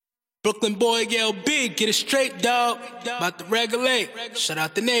Brooklyn boy LB, get it straight, dog. About to regulate. Shout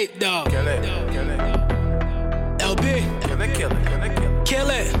out to Nate, dog. Kill it, kill it. LB, Kill it, kill it, kill it, kill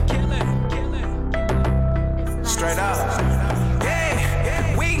it. kill it. Straight up.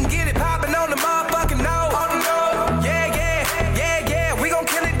 Yeah, we can get it poppin' on the motherfucking nose. Yeah, we gon'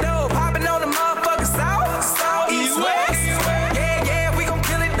 kill it though. Poppin' on the motherfucking south, east, west. Yeah, we gon'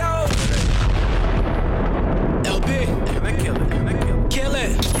 kill it though. LB, kill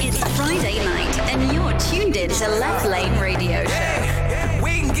it. It's Friday night and you're tuned in to Left Lane Radio Show. Yeah,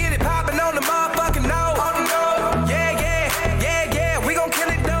 we can get it poppin' on the motherfucking nose. Yeah, we gon' kill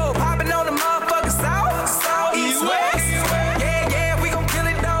it though. Poppin' on the motherfucking south, east, west. Yeah, we gon' kill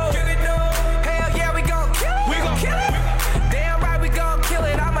it though. Hell yeah, we gon' kill it. We gon' kill it. Damn right, we gon' kill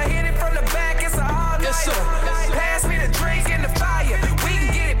it. I'ma hit it from the back. It's a all-nighter. Yes, sir. Pass me the drink and the fire. We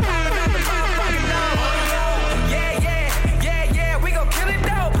can get it poppin' on the motherfucking nose. Yeah, we gon' kill it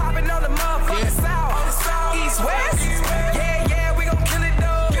though. Poppin' on the motherfucking south, east, west. Yeah, we gon' kill it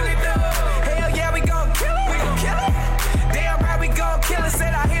though. Hell yeah, we gon' kill it. Damn right, we gon' kill it.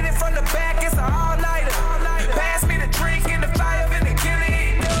 Said I hit it from the back. It's a all-nighter. Pass me the drink and the fire and the kill it.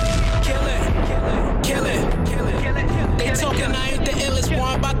 They talking I ain't the illest, boy,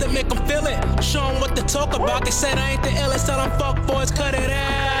 I'm about to make them feel it. Show them what to talk about, they said I ain't the illest. Tell them fuck boys, cut it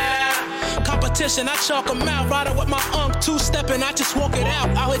out. Competition, I chalk them out. Riding with my two-stepping, I just walk it out.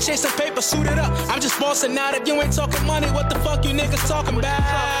 Out here chasing paper, suit it up. I'm just bossing out. If you ain't talking money, what the fuck you niggas talking about?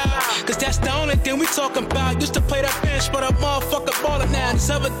 Cause that's the only thing we talking about. Used to play that bench, but a motherfucker ballin' now.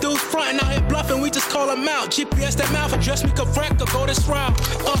 These other dudes frontin' out here bluffing, we just call them out. GPS that mouth, address me correct or go this route.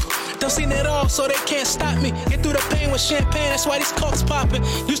 Done seen it all, so they can't stop me. Get through the pain with champagne, that's why these cokes poppin'.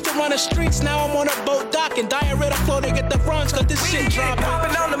 Used to run the streets, now I'm on a boat docking. Diarrhea the flow, they get the runs, cause this shit droppin'.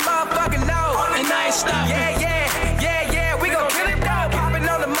 Poppin' on the motherfucking nose. And I ain't stopping. Yeah, we gon' kill it though. Poppin'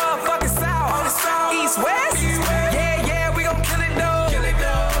 on the motherfucking south, east, west. Yeah, we gon' kill it though.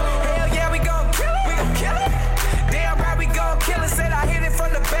 Hell yeah, we gon' kill it. Damn right, we gon' kill it. Said I hit it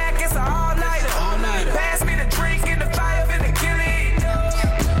from the back, it's a all-nighter. Pass me the drink and the fire and the kill it.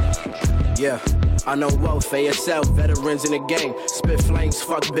 Yeah, I know wealth, ASL, veterans in the game. Spit flames,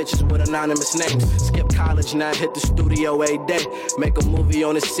 fuck bitches with anonymous names. Skip college, now hit the studio a day. Make a movie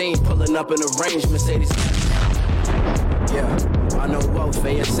on the scene, pulling up in a range, Mercedes. Yeah, I know wealth,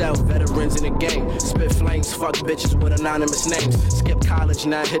 ASL, veterans in the game. Spit flames, fuck bitches with anonymous names. Skip college,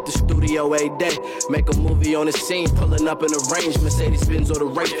 now hit the studio a day. Make a movie on the scene, pulling up in a range, Mercedes Benz or the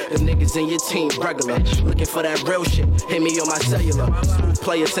rate. The niggas in your team regular, looking for that real shit. Hit me on my cellular. Smooth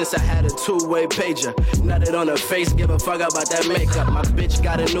player since I had a two-way pager. Nutted on her face, give a fuck about that makeup. My bitch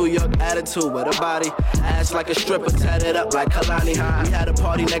got a New York attitude with a body, ass like a stripper, tatted up like Kalani. We had a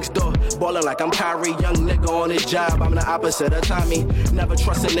party next door, ballin' like I'm Kyrie. Young nigga on his job, I'm the opposite of Tommy. Never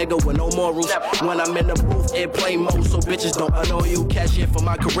trust a nigga with no morals. When I'm in the booth, airplane mode, so bitches don't annoy you. Cashier for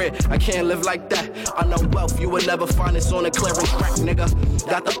my career, I can't live like that. I know wealth, you would never find this on a clearance track, nigga.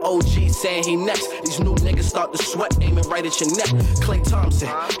 Got the OG saying he next. These new niggas start to sweat, aiming right at your neck. Klay Thompson,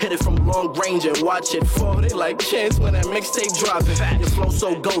 hit it from long range and watch it fall. They like chance when that mixtape dropping. Your flow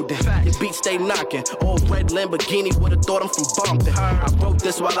so golden, your beats stay knocking. All red Lamborghini, would've thought I'm from Bompton. I wrote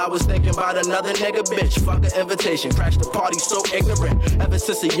this while I was thinking about another nigga, bitch. Fuck an invitation, crash the party so ignorant. Ever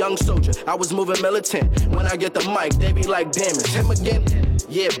since a young soldier, I was moving militant. When I get the mic, they be like, damn, it's him again.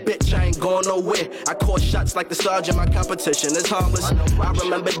 Yeah, bitch, I ain't going nowhere. I call shots like the sergeant, my competition is harmless. I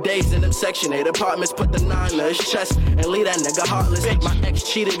remember days in them Section 8 apartments, put the 9 to his chest and leave that nigga heartless. My ex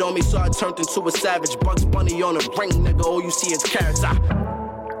cheated on me, so I turned into a savage. Bugs Bunny on a ring, nigga, all you see is carrots.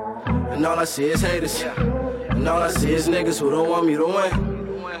 And all I see is haters. And all I see is niggas who don't want me to win.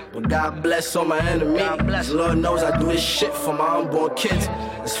 But God bless all my enemies. Lord knows I do this shit for my unborn kids.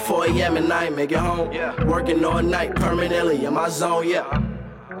 It's 4 a.m. and I ain't make it home. Working all night permanently in my zone, yeah.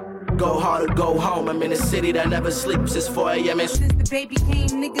 Go hard or go home. I'm in a city that never sleeps. It's 4 a.m. and since the baby came,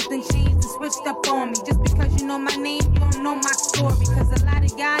 niggas done changed and switched up on me. Just because you know my name, you don't know my story. Cause a lot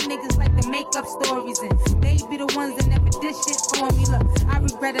of y'all niggas like to make up stories, and they be the ones that never did shit for me. Look, I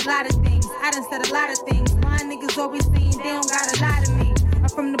regret a lot of things. I done said a lot of things. My niggas always saying they don't gotta lie to me. I'm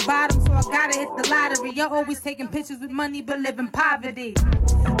from the bottom, so I gotta hit the lottery. Y'all always taking pictures with money, but live in poverty.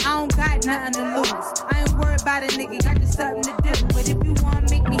 I don't got nothing to lose. I ain't worried about a nigga, got just something to do. But if you wanna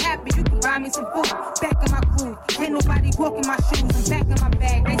make me happy, you can buy me some food. Back in my groove, ain't nobody walking my shoes. I'm back in my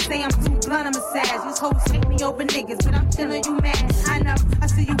bag, they say I'm too blunt, I'm a sag. These hoes hate me over niggas, but I'm telling you mad. I know, I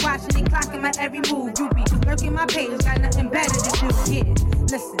see you watching, they clocking my every move. You be lurking my page, got nothing better to do. Yeah,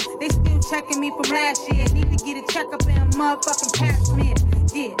 listen, they still checking me from last year. Need to get a checkup and motherfucking pap smear.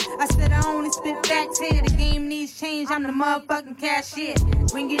 Yeah, I said I only spit facts here. The game needs change, I'm the motherfucking cashier.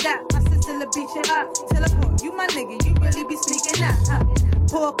 Bring it up, my sister will beat you up. Tell her, boy, you my nigga, you really be sneaking up, huh?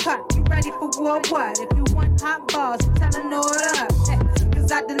 Pour cup, you ready for war, what? If you want hot bars, tell her no it up.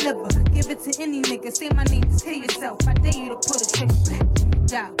 Cause I deliver, give it to any nigga. Say my name, just hear yourself. I dare you to put a trick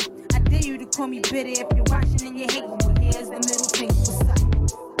down. I dare you to call me bitter if you're watching and you're hating. Well, here's the middle finger, what's up?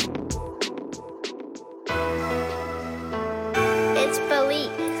 It's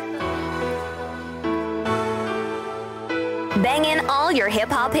Philippe. Banging all your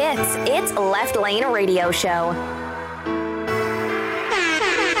hip-hop hits. It's Left Lane Radio Show. I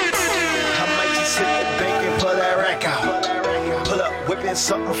might just hit the bank and pull that rack out. Pull up, whipping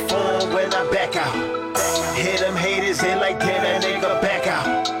something for when I back out. Hit them haters, they like, damn, that nigga back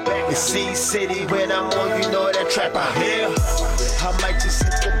out. In C-City, when I'm on, you know that trap out here. I might just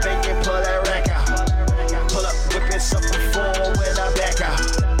hit the bank and pull that rack out. Pull up, whipping something for when I back out.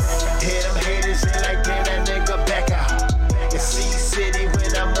 Hit them haters, they like, damn, that nigga back out. In C-City,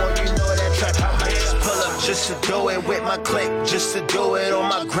 when I'm on, you know that trap out here. Pull up just to do it with my click, just to do it on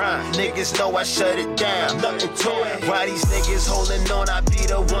my grind. Niggas know I shut it down, nothing to it. Why these niggas holding on, I be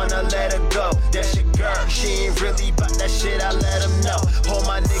the one to let her go. That's your girl, she ain't really about that shit, I let them know. All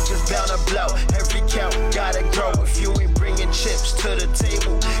my niggas bound to blow, every count gotta grow. If you ain't bringing chips to the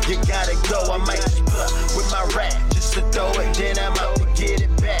table, you gotta go. I might just pull up with my rap, just to throw it, then I'm out to get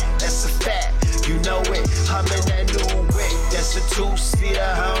it back. That's a fact, you know it, I'm in that new whip. That's a two-seater,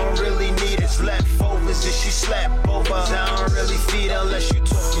 I don't really need it. Leftovers if she slap over, I don't really feed unless you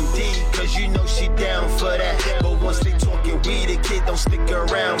talking D, cause you know she down for that. But once they talking weed, the kid don't stick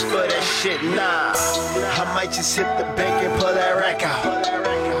around for that shit, nah. I might just hit the bank and pull that rack out.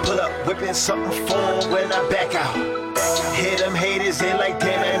 Pull up, whipping something for when I back out. Hit them haters, they like,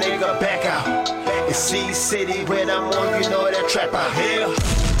 damn, that nigga back out. In C-City, when I'm on, you know that trap out here.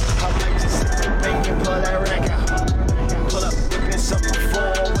 I might just hit the bank and pull that rack out. Pull up, whipping something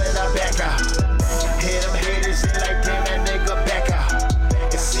for when I back out. Hit them haters, they like, damn, that nigga back out.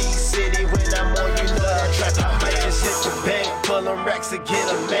 In C-City, when I'm on, you know that trap out. I might just hit the bank, pull them racks to get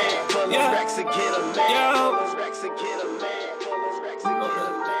a man. Pull them racks to get a man. Pull them racks to get a man. Pull them racks to get a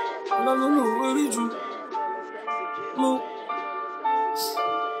man. No, where did you? No.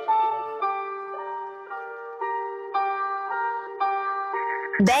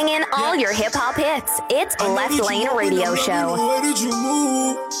 Banging all your hip-hop hits. It's Left Lane Radio Show. Where did you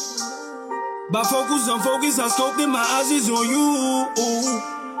move? By focus, unfocused, I scoped in my eyes is on you.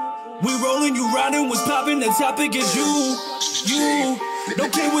 We rolling, you riding, what's popping, the topic is you.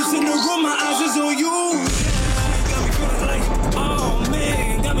 Don't care what's in the room, my eyes is on you. Got me feeling like, oh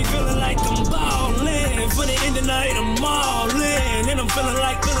man, got me feeling like I'm ballin'. For the end of the night, I'm all in. And I'm feeling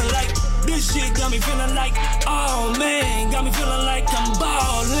like, this shit got me feeling like, oh man, got me feeling like I'm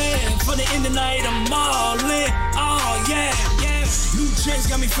ballin'. For the end of the night, I'm all in. Oh yeah. New trends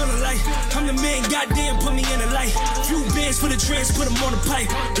got me feeling like I'm the man, goddamn, put me in the light. Few bands for the trends, put them on the pipe.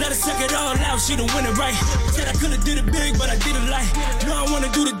 Let her suck it all out, she done win it right. Said I could've did it big, but I didn't like. No, I wanna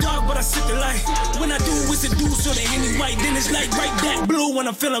do the dark, but I sit the light. When I do it's the do, so they hear me white. Then it's like right back blue when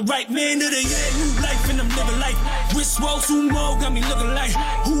I'm feeling right. Man of the year, new life and I'm living life. Wrist swole, sumo, got me looking like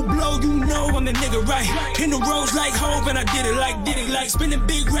who blow, you know I'm the nigga right. In the roads like hope, and I did it like spending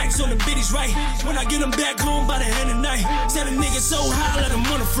big racks on the biddies right. When I get them back home by the end of the night, said a nigga so high, let him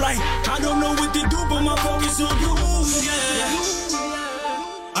on a flight. I don't know what to do, but my focus on you, yeah.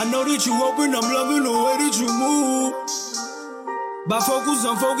 I know that you open, I'm loving the way that you move. By focus,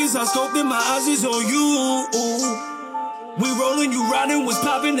 unfocused, I scoped in my eyes is on you. We rolling, you riding, what's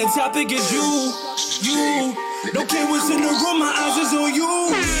popping, the topic is you. Don't care what's in the room, my eyes is on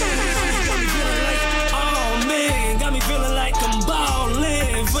you. Got me feeling like, oh man, got me feeling like I'm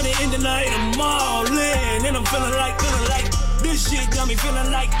ballin'. For the end of the night, I'm all in. And I'm feeling like, this shit got me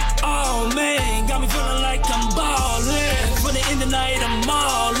feeling like, oh man, got me feeling like I'm ballin'. For the end of the night, I'm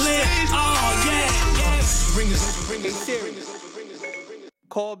all in. Oh yeah. Ring is serious.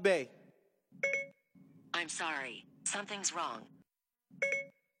 Call Bay. I'm sorry, something's wrong.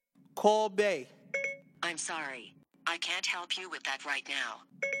 Call Bay. I'm sorry, I can't help you with that right now.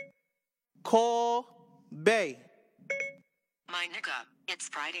 Call Bay. My nigga, it's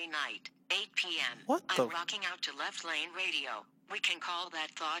Friday night, 8 p.m. What the? I'm rocking out to Left Lane Radio. We can call that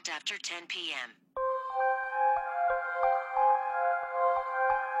thought after 10 p.m.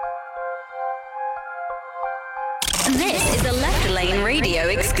 This is a Left Lane Radio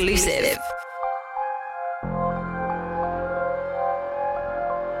exclusive.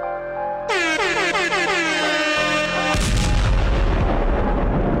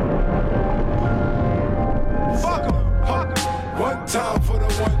 Fuck 'em. One time for the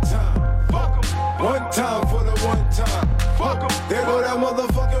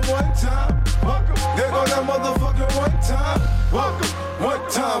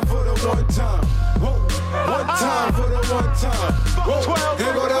time. Whoa,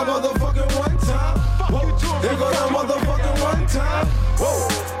 there go that motherfucking one time. Whoa, there go that motherfucking one time. Whoa,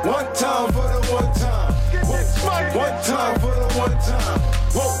 one time for the one time. Whoa, one time for the one time.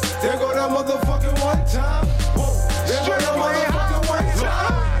 Whoa, there go that motherfucking one time. Whoa, there go that motherfucking one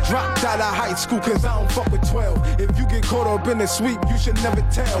time. Dropped out of high school cause I don't fuck with 12. If you get caught up in the sweep, you should never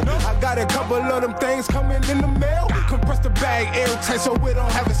tell. I got a couple of them things coming in the mail. Compress the bag airtight so it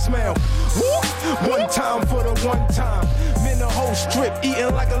don't have a smell. Woo! One time for the one time. Men the whole strip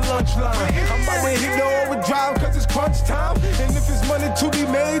eating like a lunch line. I'm about to hit the overdrive cause it's crunch time. And if it's money to be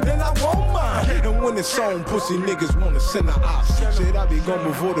made, then I won't mind. And when it's on, pussy niggas wanna send a ops. Shit, I be gone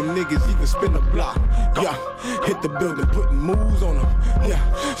before them niggas even spin the block. Yeah, hit the building, putting moves on them. Yeah,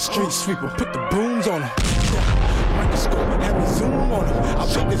 street sweeper, put the brooms on them. Yeah, microscope, have me zoom on them. I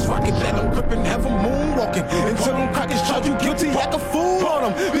bet this rocket that I'm gripping, have them moonwalking. Until them crackers charge you guilty, act a fool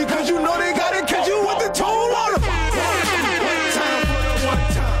on them. Because you know they gotta catch you with the tool on them.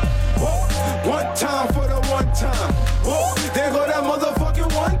 One time for the one time. Whoa, there go that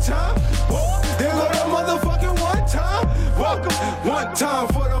motherfucking one time. Whoa, there go that motherfucking one time. Welcome, one time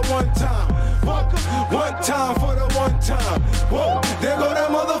for the one time. Welcome, one time for the one time. Whoa, there go that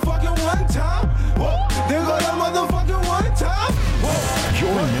motherfucking one time. Whoa, there go that motherfucking one time. Whoa.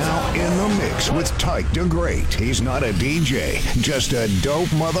 You're now in the mix with TykeDaGreat. He's not a DJ, just a dope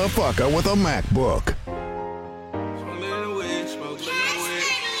motherfucker with a MacBook.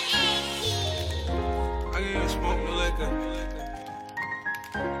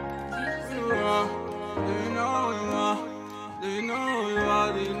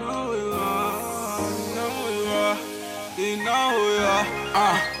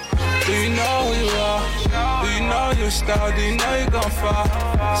 Do you know who you are? Do you know your style? Do you know you gon' fall?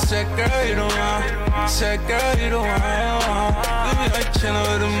 Said girl, you don't want. Said girl, you don't want. You be like chillin'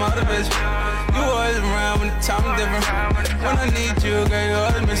 with them other bitches. You always around when the time is different. When I need you, girl, you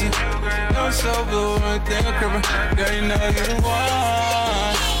always missing. You're so blue when you think I'm crippin'. Girl, you know you the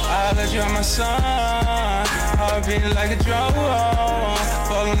one. I'll let you on my son. Heart beating like a drum.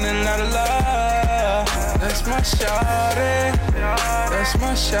 Falling in a lot of love. That's my shawty. That's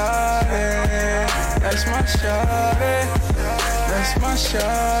my shawty. That's my shawty. That's my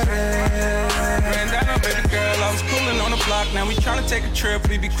shawty. Ran down on baby girl, I was coolin' on the block. Now we tryna take a trip,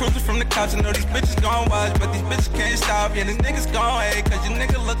 we be cruising from the couch. I know these bitches gon' watch, but these bitches can't stop. Yeah, these niggas gon' hate, cause your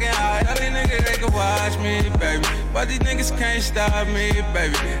nigga looking hot. Tell these niggas they can watch me, baby, but these niggas can't stop me,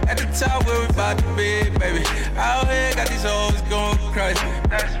 baby. At the top where we about to be, baby. Out here got these hoes going crazy.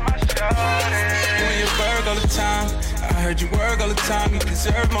 That's my shawty. You and your work all the time. I heard you work all the time, you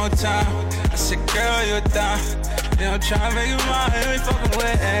deserve more time. I said, girl, you're a dime. Yeah, I'm tryna make you mine. I ain't fucking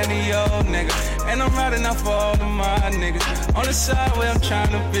with any old nigga. And I'm riding out for all of my niggas. On the side where I'm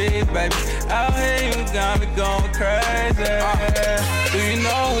tryna be, baby. Out here, you got me going crazy. Do you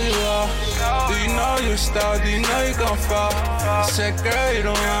know who you are? Do you know your star? Do you know you gon' fall? Said, girl, you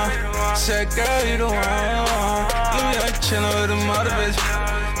don't want. Said, girl, you don't want. You be like chillin' with them other bitches.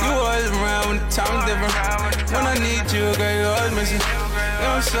 You always around when the time is different. When I need you, girl, you always missing.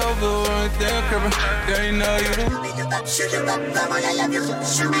 You're so blue when you think I'm crippin'. Girl, you know you do. Talk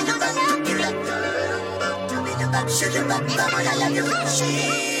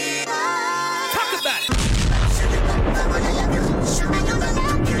about it.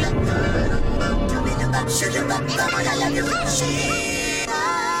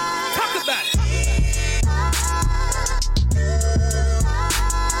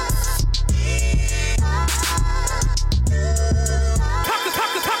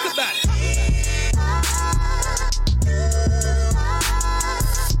 Talk about it.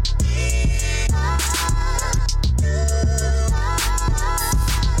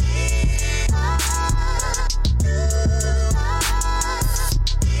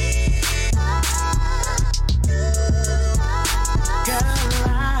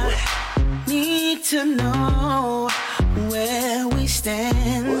 To know where we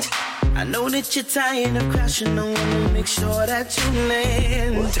stand. I know that you're tired of crashing. I wanna make sure that you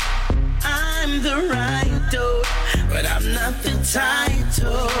land. I'm the right dude, but I'm not the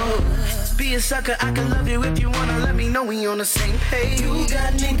title. Be a sucker, I can love you if you wanna. Let me know we on the same page. You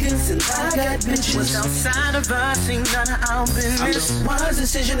got niggas and I got bitches. What's outside of us ain't none of our business. I'm the wise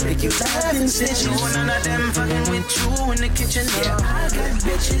decision, make you laugh and stitch. No, none of them fucking with you in the kitchen. Yeah, I got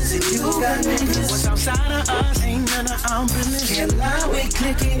bitches and you got niggas. What's outside of us ain't none of our business. Can't lie, we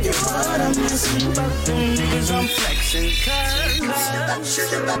clicking, you're what I'm missing. About them niggas, I'm flexing,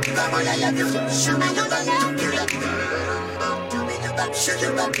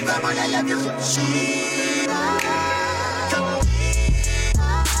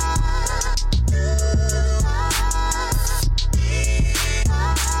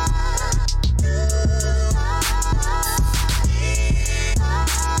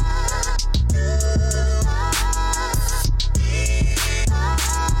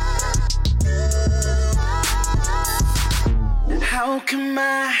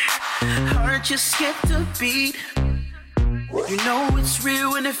 that you skipped a beat. You know it's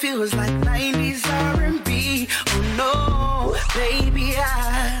real when it feels like 90s R&B. Oh no, baby,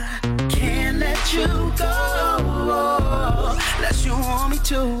 I can't let you go unless you want me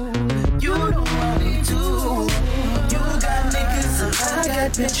to. You don't want me to. You got niggas and I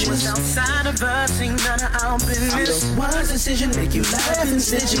got bitches. What's outside of us ain't none of our business. I'm the wise decision, make you laugh and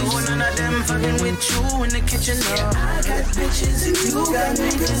sit. No, none of them fucking with you in the kitchen. Yeah, I got bitches and you got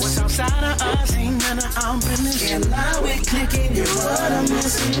niggas. What's outside of us ain't none of our business. Can't lie with clicking, you're what I'm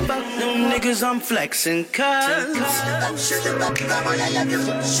missing. Fuck them niggas, I'm flexing, cuz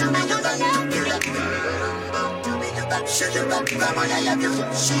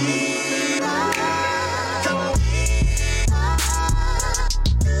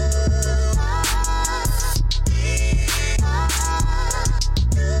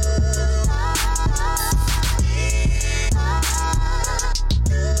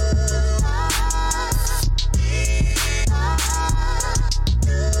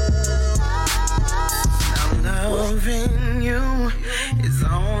loving you is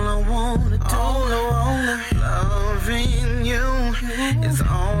all I wanna do. Loving you is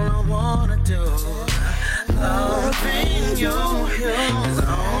all I wanna do. Loving you is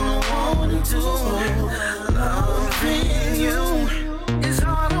all I wanna do. Loving you is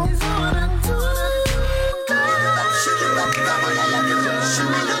all I wanna do.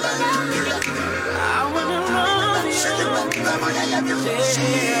 I wanna love you. Yeah.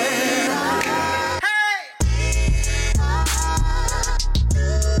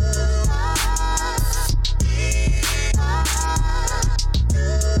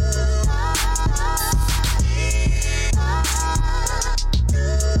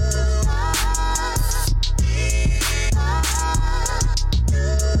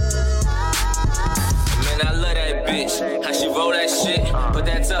 How she roll that shit, put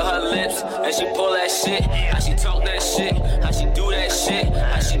that to her lips, and she pull that shit. How she talk that shit, how she do that shit,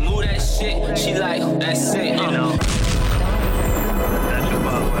 how she move that shit. She like, that's it,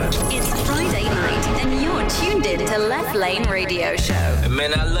 It's Friday night, and you're tuned in to Left Lane Radio Show. And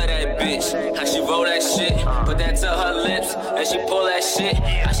man, I love that bitch. How she roll that shit, put that to her lips, and she pull that shit.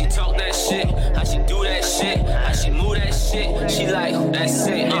 How she talk that shit, how she do that shit, how she move that shit. She like, that's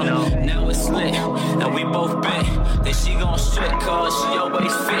it, Now it's lit, and we both bent. Then she gon' strip, cause she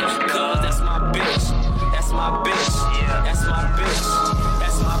always fit. Cause that's my bitch, that's my bitch, that's my bitch,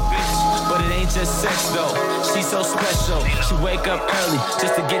 that's my bitch. But it ain't just sex though, she so special. She wake up early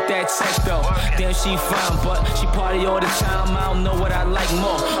just to get that check though. Damn, she fine, but she party all the time. I don't know what I like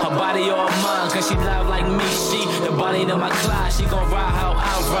more, her body or mine. Cause she live like me, she the body of my class. She gon' ride how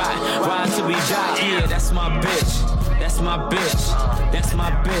I ride till we die. Yeah, that's my bitch. That's my bitch, that's my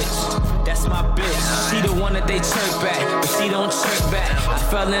bitch, that's my bitch. She the one that they chirp at, but she don't chirp back. I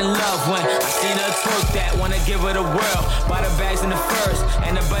fell in love when I seen her twerk that. Wanna give her the world, buy the bags and the furs.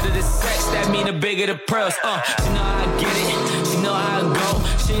 And the better the sex, that mean the bigger the pearls. She know how I get it, she know how I go.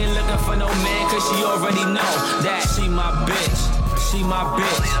 She ain't looking for no man, cause she already know that she my bitch. She my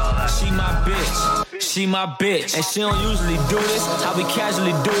bitch, she my bitch, she my bitch. And she don't usually do this, how we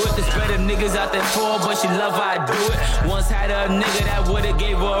casually do it. There's better niggas out there for her, but she love how I do it. Once had a nigga that would've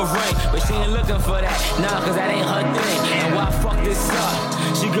gave her a ring, but she ain't looking for that, nah, cause that ain't her thing. And why fuck this up?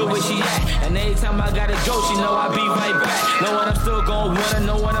 She good where she at, and every time I gotta go, she know I be right back. Know what I'm still gon' want her,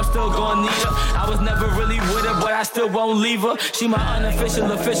 know what I'm still gon' need her. I was never really with her, but I still won't leave her. She my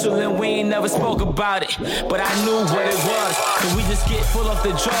unofficial official, and we ain't never spoke about it, but I knew what it was. So we just get full off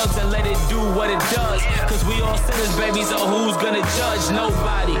the drugs and let it do what it does. Cause we all sinners, baby, so who's gonna judge?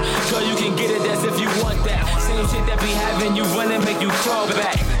 Nobody. Girl, you can get it, that's if you want that. Same shit that be having you run and make you crawl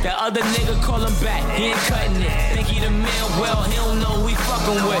back. That other nigga call him back, he ain't cutting it. Think he the man, well, he don't know who we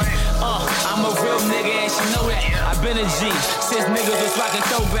fucking with. I'm a real nigga and she know that. I been a G, since niggas was rocking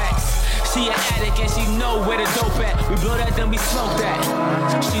throwbacks. She an addict and she know where the dope at. We blow that, then we smoke that.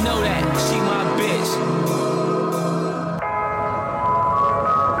 She know that, she my bitch.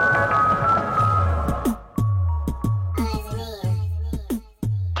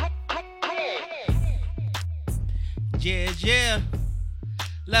 Yeah.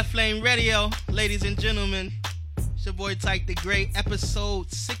 Left Lane Radio, ladies and gentlemen. It's your boy TykeDaGreat,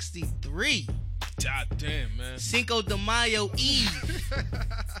 episode 63. God damn, man. Cinco De Mayo Eve.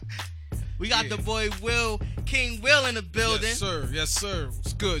 We got the boy King Will in the building. Yes, sir.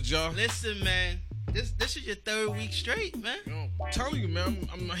 What's good, y'all? Listen, man. This is your third week straight, man. I'm telling you, man.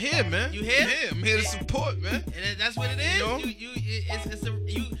 I'm here, man. You here? I'm here to support, man. And that's what it is.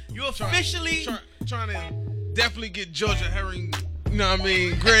 You officially trying to definitely get Georgia Herring, you know what I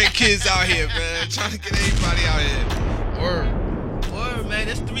mean, grandkids out here, man. Trying to get everybody out here. Word, man.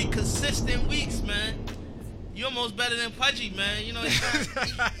 There's 3 consistent weeks, man. You almost better than Pudgy, man. You know,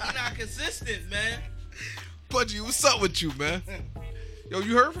 you're not consistent, man. Pudgy, what's up with you, man? Yo,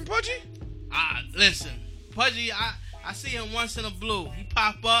 you heard from Pudgy? Listen, Pudgy, I see him once in a blue. He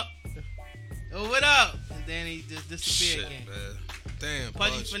pop up. Oh, what up? And then he just disappear again. Man. Damn,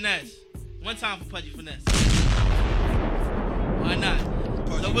 Pudgy finesse. One time for Pudgy finesse. Why not?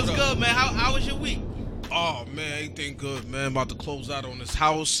 Pudgy, So what's good, man? How was your week? Oh, man, everything good, man. About to close out on this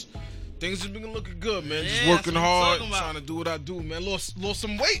house. Things have been looking good, man. Just working hard, trying to do what I do, man. Lost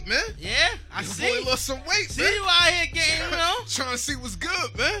some weight, man. Yeah, I Your see. boy lost some weight, see man. You out here getting, you know. Trying to see what's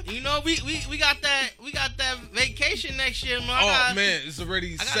good, man. You know, we got that vacation next year, man. Man, it's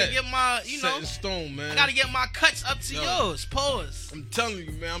already set. I gotta get my, set in stone, man. I gotta get my cuts up to yours. Pause. I'm telling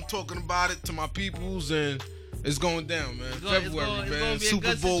you, man. I'm talking about it to my peoples, and it's going down, man. February, man.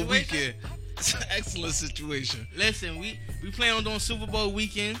 Super Bowl weekend. It's an excellent situation. Listen, we plan on doing Super Bowl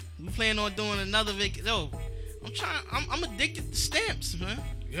weekend. We plan on doing another vacation. Yo, I'm addicted to stamps, man.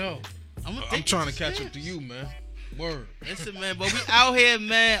 Yo, I'm trying to catch up to you, man. Word. Listen, man, but we out here,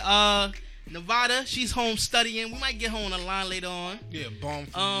 man. Nevada, she's home studying. We might get her on the line later on. Yeah, bomb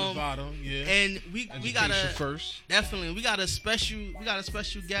from Nevada. Yeah. And we got first. Definitely. We got a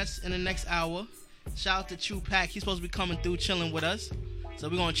special guest in the next hour. Shout out to Tupac. He's supposed to be coming through, chilling with us. So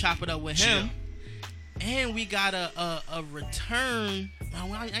we're gonna chop it up with him. And we got a return.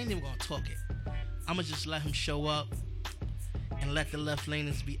 I ain't even gonna talk it. I'm gonna just let him show up and let the left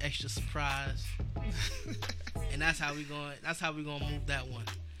laners be extra surprised. And that's how we gonna move that one.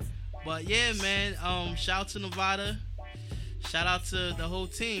 But yeah, man, shout out to Nevada. Shout out to the whole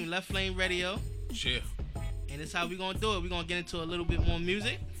team, Left Lane Radio. Yeah. And that's how we gonna do it. We're gonna get into a little bit more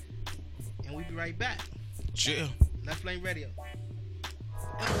music. And we'll be right back. Yeah. Left Lane Radio.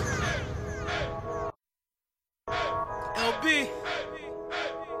 LB,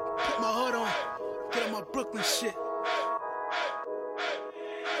 put my hood on, get on my Brooklyn shit.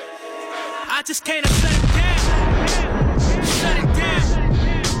 I just came to shut it down, shut it down.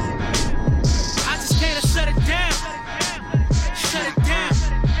 I just came to shut it down, shut it down.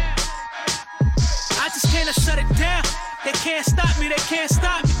 I just came to shut it down. They can't stop me, they can't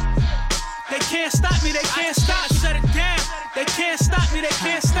stop me. They can't stop me, they can't stop me. Shut it down. They can't stop me, they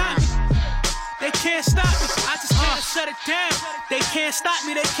can't stop me. They can't stop me. I just can't shut it down. They can't stop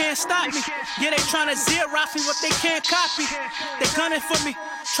me, they can't stop me. Yeah, they tryna Xerox me what they can't copy. They gunning for me,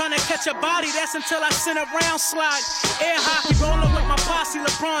 tryna catch a body. That's until I send a round slide. Air hockey, rolling with my posse,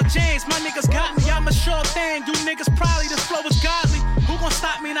 LeBron James. My niggas got me, I'm a sure thing. You niggas probably, this flow is godly. Who gon'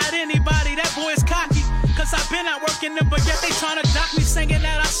 stop me? Not anybody, that boy is cocky. Cause I've been out working them, but yet they tryna dock me, singing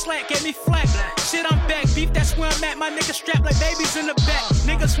that I slack, get me flack. Shit, I'm back, beef, that's where I'm at. My niggas strapped like babies in the back.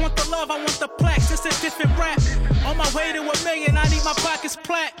 Niggas want the love, I want the plaques. It's a different rap. On my way to $1 million, I need my pockets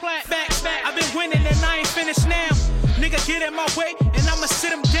plaque. Facts, I've been winning and I ain't finished now. Nigga, get in my way and I'ma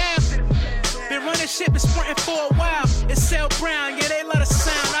sit him down. Been running shit, been sprinting for a while. It's Cell Brown, yeah, they let us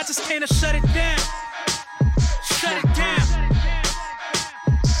sound. I just came to shut it down. Shut it down.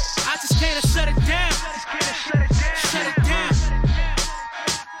 I just came to shut it down. Shut it down.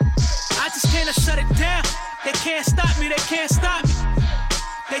 I just came to shut it down. They can't stop me, they can't stop me.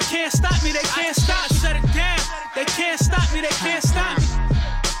 They can't stop me, they can't stop me. Shut it down. They can't stop me, they can't stop me.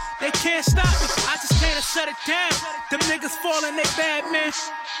 They can't stop me. I just came to shut it down. Them niggas falling, they bad, man.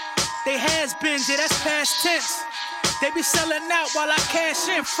 They has-beens, yeah, that's past tense. They be selling out while I cash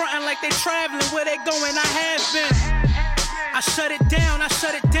in, frontin' like they traveling. Where they going, I have been. I shut it down, I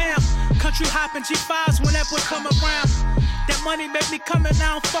shut it down. Country hopping G5s when that boy come around. That money make me come and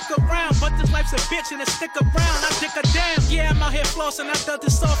I don't fuck around. But this life's a bitch and it stick around. I dick her down. Yeah, I'm out here flossing. I dug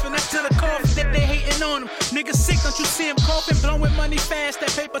this off and that's to the coffin. They hating on them. Niggas sick, don't you see him coughing? Blowing money fast, that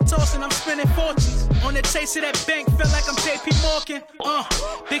paper tossing. I'm spending fortunes. On the chase of that bank, feel like I'm JP Morgan.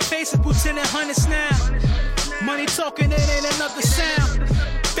 Big faces, boots in their hundreds now. Money talking, it ain't another sound.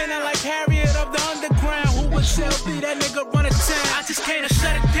 Feeling like Harriet of the underground. Who would LB, that nigga run a town? I just came to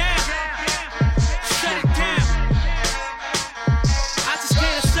shut it down. Shut it down. I just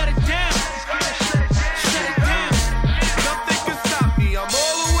came to shut it down. Shut it down. Nothing can stop me. I'm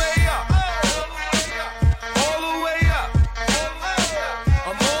all the way up. All the way up.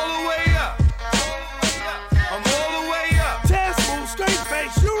 I'm all the way up. I'm all the way up. Test move, straight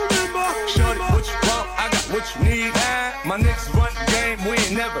face, you remember? Shorty, what you want? I got what you need. My niggas run the game, we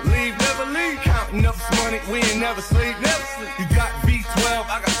ain't never leave. Counting up this money, we ain't never sleep. You got V12,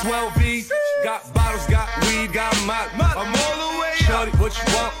 I got 12 V's. Got bottles, got weed, got my. I'm all the way up. Shorty, what you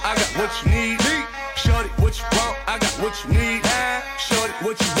want? I got what you need. Shorty, what you want? I got what you need. Shorty,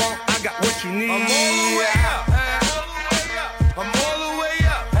 what you want? I got what you need. I'm all the way up. I'm all the way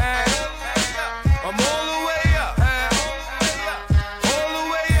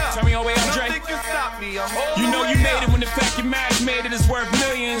You know you made it when the fact your marriage made it is worth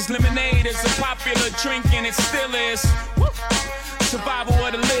millions. Lemonade is a popular drink and it still is. Woo. Survival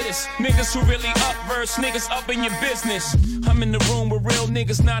of the latest. Niggas who really up verse, niggas up in your business. I'm in the room with real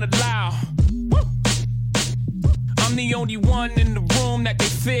niggas not allowed. Woo. I'm the only one in the room that they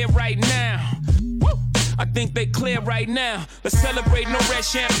fear right now. Woo. I think they clear right now. Let's celebrate, no red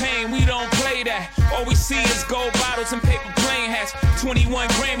champagne, we don't play that. All we see is gold bottles and paper plane hats. 21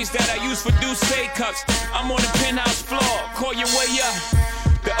 Grammys that I use for Douce cups. I'm on the penthouse floor, call your way up.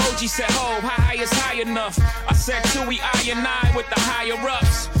 The OG said, ho, how high is high enough? I said, till we I with the higher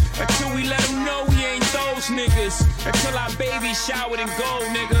ups. Until we let them know we ain't those niggas. Until our baby showered in gold,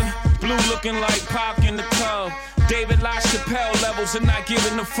 nigga. Blue looking like Pac in the tub. David LaChapelle levels and not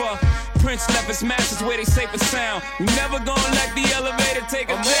giving a fuck. Prince left his masters where they safe and sound. We never gonna let the elevator take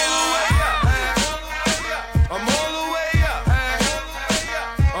us down. I'm all the way up.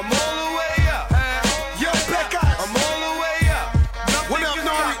 I'm all the way up. Yo, Becca, I'm all the way up. What up,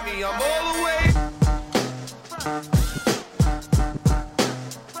 Nori? I'm all the way.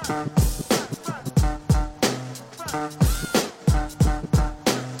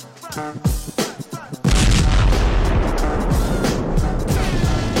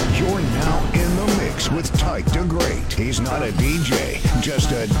 You're now in the mix with TykeDaGreat. He's not a DJ,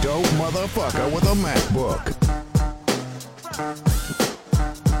 just a dope motherfucker with a MacBook.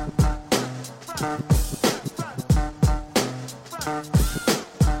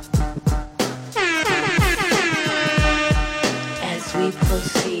 As we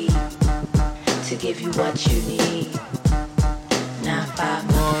proceed to give you what you need. 9-5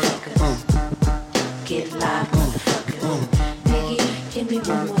 motherfuckers. Get live, motherfuckers. Biggie, give me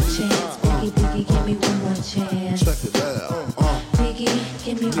one more chance. Biggie, Biggie, give me one more chance. Check it out. Biggie,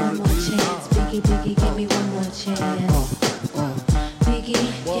 give me one more chance. Biggie, Biggie, give me one more chance. Biggie,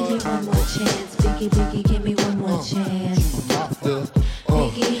 give me one more chance. Biggie, Biggie, give me one more chance.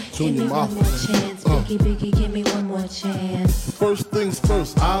 Biggie, give me one more chance. Biggie, Biggie, give me one more chance. First things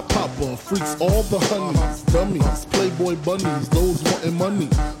first, I pop her. Freaks all the honeys, dummies, playboy bunnies, those wanting money.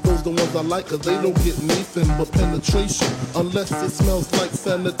 Those the ones I like, cause they don't get nothing but penetration. Unless it smells like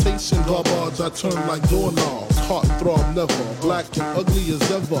sanitation. Garbage, I turn like doorknobs. Heart throb never, black and ugly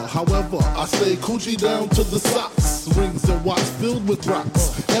as ever. However, I stay coochie down to the socks. Rings and watch filled with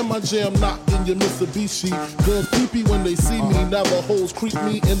rocks. And my jam knock in your Mitsubishi. Girls peepee when they see me. Navajos creep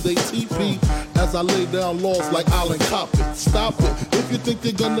me in they teepee. As I lay down laws like Island Coppet. Stop it, if you think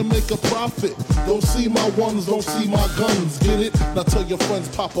you're gonna make a profit. Don't see my ones, don't see my guns. Get it? Now tell your friends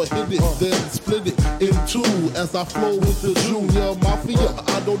Papa hit it. Then split it in two. As I flow with the Junior Mafia.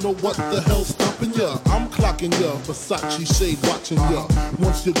 I don't know what the hell's stopping ya. I'm clocking ya, Versace shade watching ya.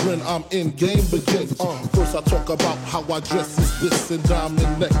 Once you grin, I'm in, game begins. First I talk about how I dress is this. And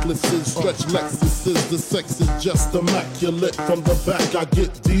diamond necklaces, stretch Lexuses. The sex is just immaculate. From the back I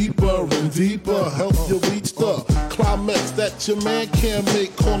get deeper and deeper. Help you reach the climax that your man can't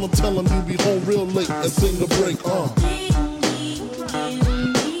make. Call him, tell him you be home real late and sing the break.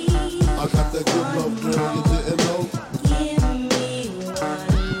 I got that good love, girl, you didn't know.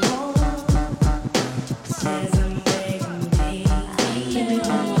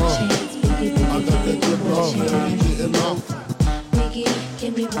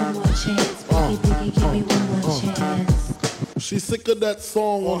 Give me one more chance. Biggie, Biggie, give me one more chance. She's sick of that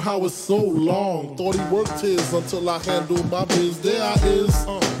song on how it's so long. Thought he worked his until I handled my biz. There I is,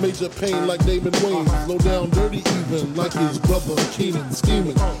 major pain like Damon Wayans. Low down dirty even like his brother Keenan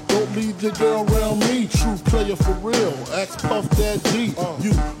scheming. Don't leave your girl around me, true player for real. Ask Puff Dad G.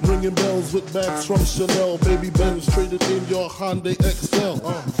 You ringing bells with bags from Chanel. Baby Benz traded in your Hyundai XL.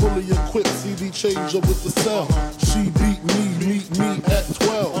 Fully equipped CD changer with the cell. She beat me, meet me at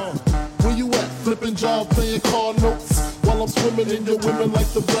 12. Where you at? Flipping job, playing car notes. While I'm swimming in your women like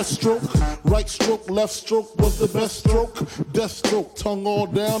the breaststroke. Right stroke, left stroke was the best stroke. Death stroke, tongue all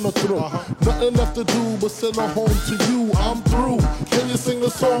down the throat. Nothing left to do but send her home to you. I'm through. Can you sing a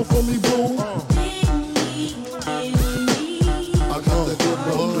song for me, boo? I got that good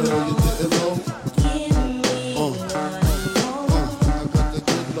love, girl, you didn't know. I got that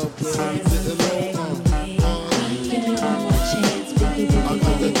good love, girl, you didn't know. I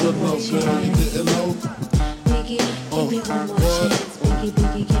got that good love, girl, you didn't know. Give me one more chance. Biggie,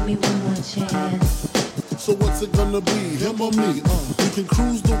 Biggie, give me one more chance. So what's it gonna be, him or me? You can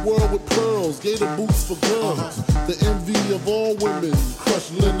cruise the world with pearls, gator boots for girls. The envy of all women, crush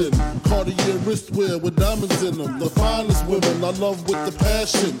fresh linen. Cartier wristwear with diamonds in them. The finest women I love with the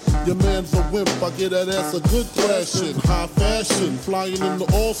passion. Your man's a wimp, I get that ass a good thrashing. High fashion, flying into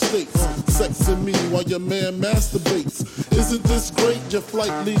all states. Sexing me while your man masturbates. Isn't this great? Your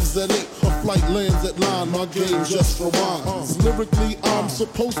flight leaves at 8, her flight lands at 9. My game just rewinds. Lyrically, I'm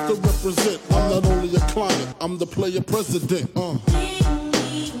supposed to represent. I'm not only a client, I'm the player president. I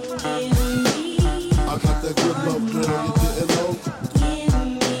got that good love, girl, you didn't know.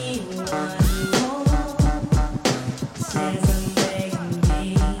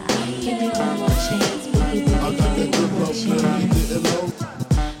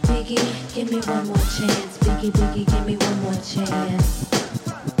 Give me one more chance, Biggie, Biggie, give me one more chance.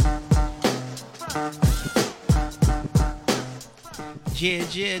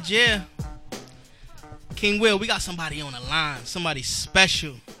 Yeah. King Will, we got somebody on the line, somebody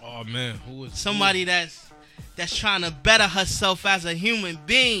special. Oh man, who is somebody that's trying to better herself as a human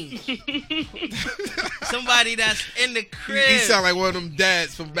being. Somebody that's in the crib. He sound like one of them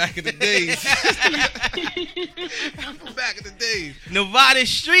dads from back in the days. From back in the days. Nevada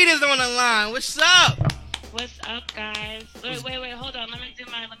Street is on the line. What's up? What's up, guys? Wait, hold on. Let me do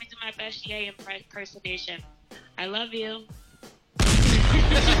my best Ye impersonation. I love you.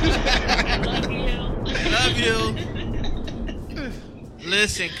 I love you.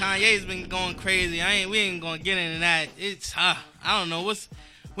 Listen, Kanye's been going crazy. We ain't gonna get into that. It's I don't know what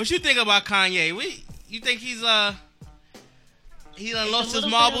you think about Kanye. You think he done lost his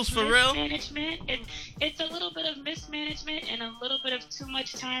marbles for real? It's a little bit of mismanagement and a little bit of too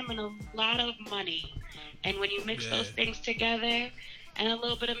much time and a lot of money. And when you mix those things together and a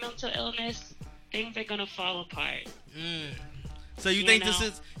little bit of mental illness, things are gonna fall apart. So you think this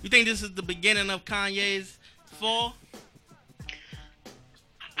is the beginning of Kanye's fall?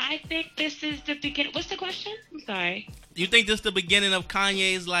 I think this is the beginning. What's the question? I'm sorry. You think this is the beginning of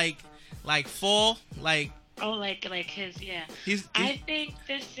Kanye's like fall? Like his I think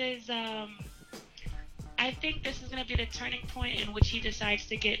this is gonna be the turning point in which he decides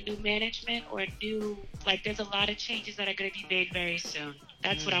to get new management or there's a lot of changes that are gonna be made very soon.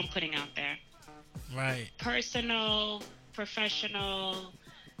 That's what I'm putting out there. Right. Personal, professional,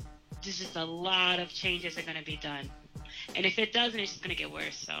 there's just a lot of changes are gonna be done. And if it doesn't, it's just gonna get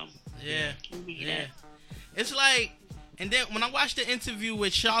worse. So it's like, and then when I watched the interview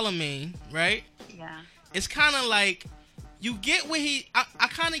with Charlemagne, right? Yeah. It's kind of like you get where I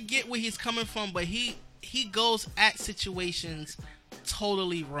kind of get where he's coming from, but he goes at situations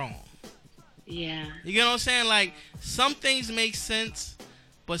totally wrong. Yeah. You get what I'm saying? Like some things make sense,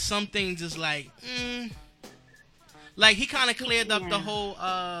 but some things is like, like he kind of cleared up the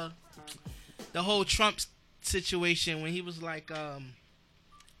whole Trump situation when he was like,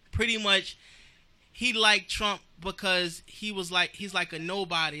 pretty much he liked Trump because he's like a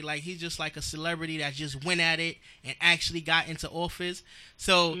nobody, like he's just like a celebrity that just went at it and actually got into office.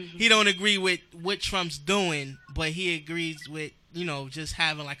 So he don't agree with what Trump's doing, but he agrees with just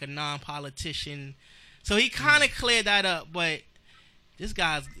having like a non-politician. So he kind of cleared that up, but this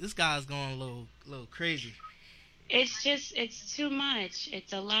guy's going a little crazy. It's too much.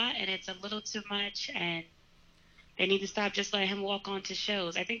 It's a lot and it's a little too much, and they need to stop just letting him walk onto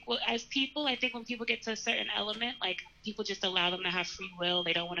shows. I think as people, when people get to a certain element, like people just allow them to have free will.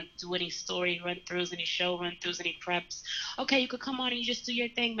 They don't want to do any story run-throughs, any show run-throughs, any preps. Okay, you could come on and you just do your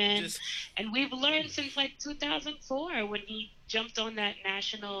thing, man. And we've learned since like 2004 when he jumped on that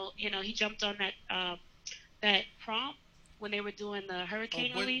national, he jumped on that prompt when they were doing the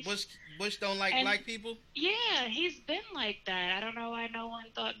hurricane relief. Bush don't like people? Yeah, he's been like that. I don't know why no one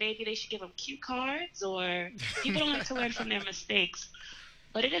thought maybe they should give him cue cards, or people don't like to learn from their mistakes.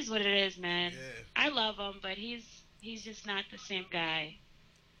 But it is what it is, man. Yeah. I love him, but he's just not the same guy.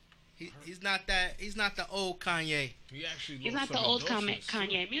 He's not the old Kanye. He's not the old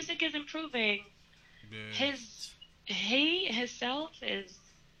Kanye. Music is improving. Yeah. Himself is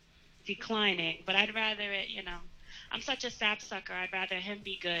declining, but I'd rather it, I'm such a sapsucker. I'd rather him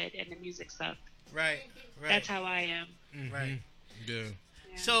be good and the music suck. Right. That's how I am. Mm-hmm. Right. Yeah.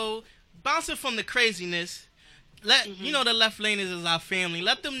 So, bouncing from the craziness, the left laners is our family.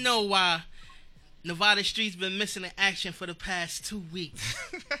 Let them know why Nevada Street's been missing in action for the past 2 weeks.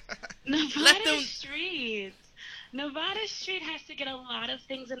 Nevada Street has to get a lot of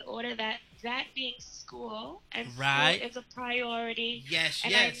things in order, that being school, and school is a priority. Yes.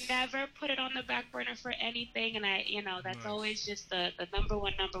 I never put it on the back burner for anything, and that's always just the number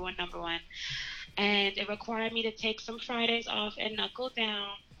one. And it required me to take some Fridays off and knuckle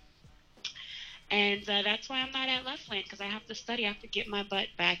down. And that's why I'm not at Left Lane, because I have to study. I have to get my butt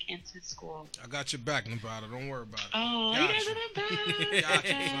back into school. I got your back, Nevada. Don't worry about it. Oh, you guys are the best. Got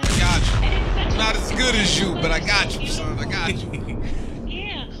you, son. I got you. I'm not as good as you, but I got you, son. I got you.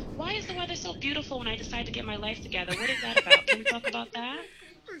 Yeah. Why is the weather so beautiful when I decide to get my life together? What is that about? Can we talk about that?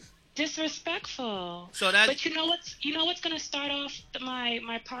 Disrespectful. So that. But you know what's gonna start off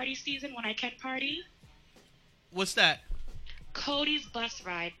my party season when I can party? What's that? Cody's bus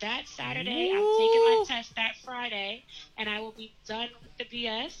ride. That Saturday, I'm taking my test that Friday, and I will be done with the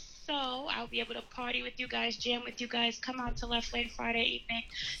BS. So I'll be able to party with you guys, jam with you guys, come out to Left Lane Friday evening,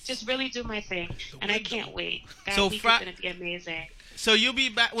 just really do my thing. And I can't wait. That week is going to be amazing. So you'll be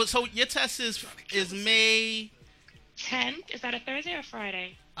back. Well, so your test is May 10th. Is that a Thursday or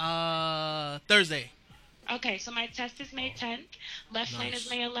Friday? Thursday. Okay, so my test is May 10th, Left Lane is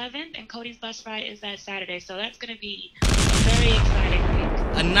May 11th, and Cody's bus ride is that Saturday. So that's going to be a very exciting week.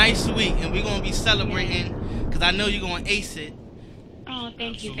 A nice week, and we're going to be celebrating, because I know you're going to ace it. Oh,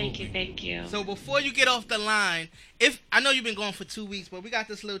 thank you. So before you get off the line, I know you've been going for 2 weeks, but we got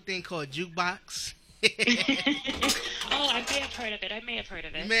this little thing called Jukebox. Oh, I may have heard of it. You may have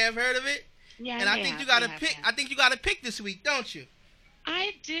heard of it? Yeah, and I think you got to pick. I think you got to pick this week, don't you?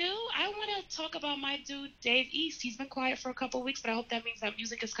 I do. I want to talk about my dude, Dave East. He's been quiet for a couple weeks, but I hope that means that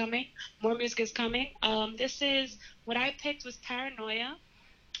music is coming. More music is coming. This is, what I picked was Paranoia,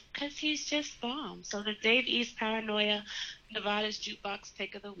 because he's just bomb. So the Dave East Paranoia, Nevada's Jukebox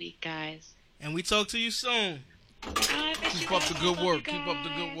pick of the week, guys. And we talk to you soon. Keep up the good work.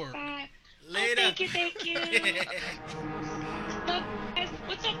 Later. Oh, thank you. Look, guys,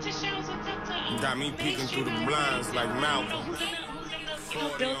 what's up to shows? What's up to got me peeking through the blinds like Malcolm. Who's in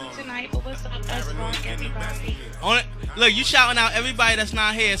the building tonight? But what's up, S-Rock, everybody? Look, you shouting out everybody that's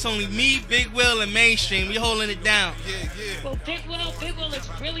not here. It's only me, Big Will, and Mainstream. We holding it down. Yeah. Well, Big Will is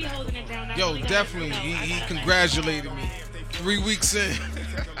really holding it down. Yo, definitely. He congratulated me 3 weeks in.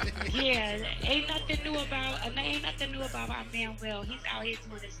 Yeah, ain't nothing new about our man Will. He's out here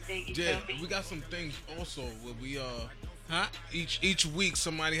doing his thing. Yeah, we got some things also where we each week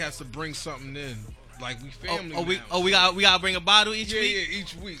somebody has to bring something in. Like we family. We gotta bring a bottle each week. Yeah,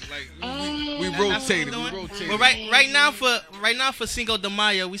 each week. Like we rotate it. Well, right now for Cinco De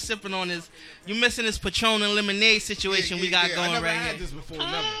Mayo, we sipping on this. You missing this Patron and lemonade situation we got going I never right had here. This before.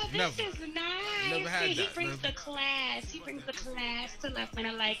 This is nice. Never had he that, brings the class. He brings the class to Left Lane.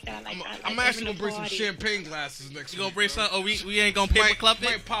 I like that. I'm actually gonna bring some champagne glasses next week. You gonna bring some? Oh, we ain't gonna paper club it?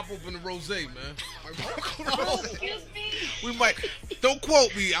 Might pop open the rosé, man. Oh, excuse me. We might. Don't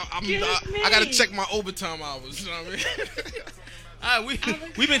quote me. I gotta check my overtime hours. You know what I mean? All right,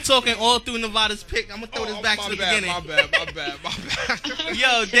 we've been talking all through Nevada's pick. I'm gonna throw this back to the beginning. My bad.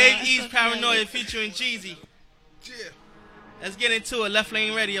 Yo, Dave East Paranoia featuring Jeezy. Yeah. Let's get into it. Left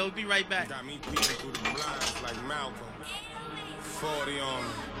Lane Radio. We'll be right back. Got me peeking through the blinds like Malcolm. 40 on me.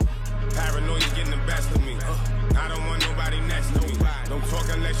 Paranoia getting the best of me. I don't want nobody next to me. Don't talk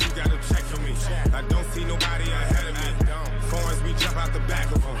unless you got a check for me. I don't see nobody ahead of me. Foreigns, we jump out the back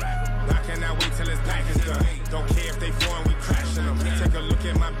of them. I cannot wait till this pack is done. Don't care if they foreign, we crashing them. Take a look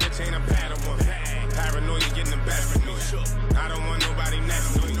at my bitch, ain't a bad one. Paranoia getting the best of me. I don't want nobody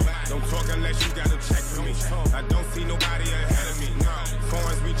next to me. Don't talk unless you got a check for me. I don't see nobody ahead of me.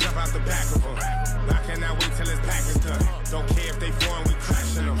 Foreigns, we jump out the back of them. I cannot wait till this pack is done. Don't care if they foreign, we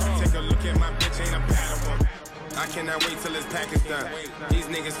crashing them. Take a look at my bitch, ain't a bad one. I cannot wait till this pack is done. These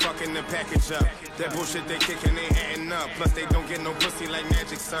niggas fucking the package up. That bullshit they kicking, they adding up. Plus they don't get no pussy like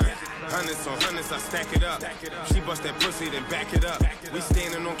Magic, son. Hundreds on hundreds, I stack it up. She bust that pussy, then back it up. We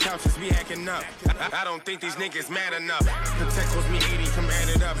standing on couches, we hacking up. I don't think these niggas mad enough. Protect cost me 80, come add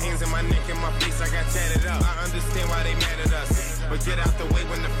it up. Hands in my neck and my face, I got tatted up. I understand why they mad at us. But get out the way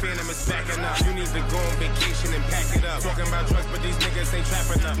when the phantom is backing up. You need to go on vacation and pack it up. Talking about drugs, but these niggas ain't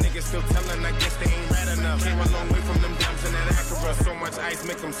trapping up. Niggas still telling, I guess they ain't rad enough. Came a long way from them dimes in that Acura. So much ice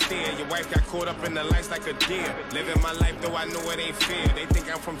make them stare. Your wife got caught up in the lights like a deer. Living my life though I know it ain't fair. They think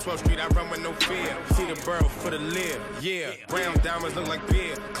I'm from 12th Street, I run with no fear. See the burrow for the lid. Yeah, brown diamonds look like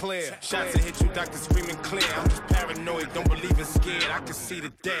beer. Clear, shots that hit you, doctor screaming clear. I'm just paranoid, don't believe in scared. I can see the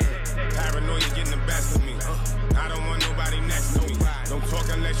dead. Paranoia getting the best of me. I don't want nobody next to me. Don't talk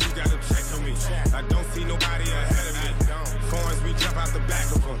unless you got a check for me. I don't see nobody ahead of me. Foreigns, we jump out the back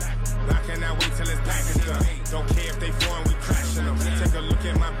of them. I cannot wait till this pack is done. Don't care if they foreign, we crashing them. Take a look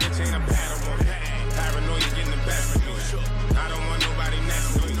at my bitch, ain't a bad one. Paranoia getting the best of me. I don't want nobody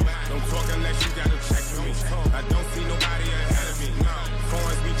next to me. Don't talk unless you got a check for me. I don't see nobody ahead of me.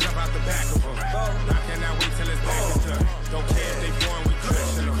 Foreigns, we jump out the back of them. I cannot wait till this pack is done. Don't care if they foreign, we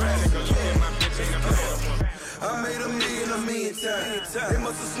crashing them. Take a look at my bitch, ain't a bad one. I made $1 million times. They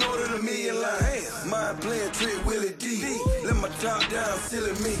must have snorted a million lines. Mind playing trick Willie D. Let my top down,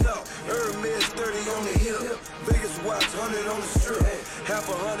 silly me. Hermes 30 on the hip. Vegas watch 100 on the strip.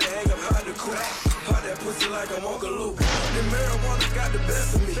 Half a hundred hang up high the coop. Pop that pussy like I'm Uncle Luke. The marijuana got the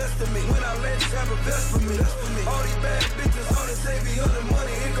best of me. When I let you have a vest for me. All these bad bitches, all this heavy other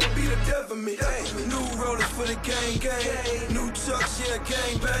money, it gon' be the death of me. New rollers for the gang. New chucks, yeah,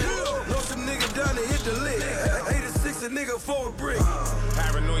 gang bang. Know some nigga down to hit the lick. 86 a nigga for a brick.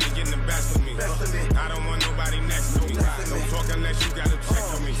 Paranoia getting the best of me. I don't want nobody next to me. Don't talk unless you got a check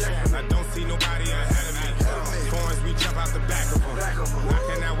for me. I don't see nobody ahead of me. Foreigns, we jump out the back of them. I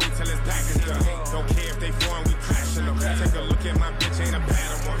cannot wait till it's packaged up. Don't care if they foreign, we crashing them. Take a look at my bitch, ain't a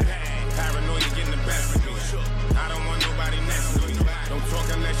bad one. Paranoia getting the best of me. I don't want nobody next to me. Don't talk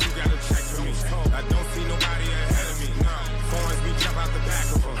unless you got a check for me. I don't see nobody ahead of me. Foreigns, we jump out the back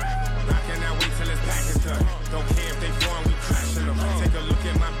of them. I cannot wait till it's packaged up. Don't care if they foreign, we crashing them. Take a look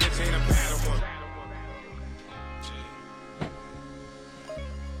at my bitch, ain't a bad one.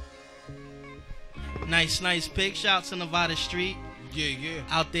 Nice pick. Shout out to Nevada Street. Yeah.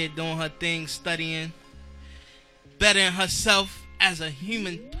 Out there doing her thing, studying, bettering herself as a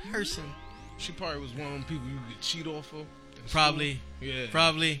human person. She probably was one of them people you could cheat off of. Probably. Yeah.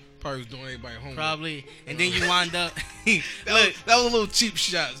 Probably was doing everybody homework. Probably. And then you wind up. that was a little cheap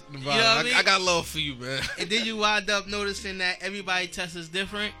shot, Nevada. You know what I mean? I got love for you, man. And then you wind up noticing that everybody test is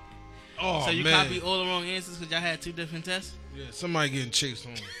different. Oh, so you man. copy all the wrong answers because y'all had 2 different tests? Yeah, somebody getting chased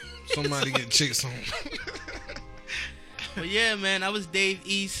home. But yeah, man, I was Dave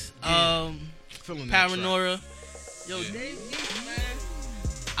East. Feeling Paranoia. Yo, Dave East, man.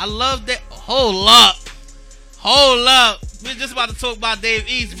 I love that. Hold up. We're just about to talk about Dave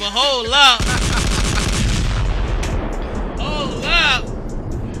East, but hold up.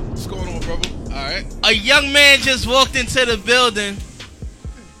 What's going on, brother? All right. A young man just walked into the building.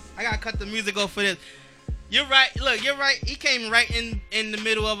 I gotta cut the music off for this. You're right. Look, you're right. He came right in the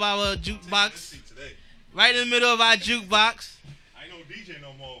middle of our jukebox. Right in the middle of our jukebox. I ain't no DJ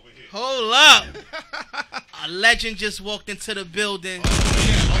no more over here. Hold up. A legend just walked into the building.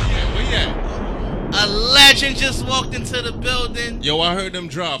 Where you at? A legend just walked into the building. Yo, I heard them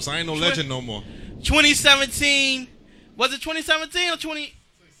drops. I ain't no legend no more. 2017. Was it 2017 or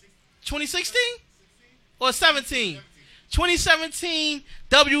 2016? Or 17? 2017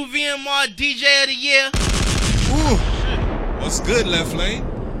 WVMR DJ of the Year. Ooh. What's good, Left Lane?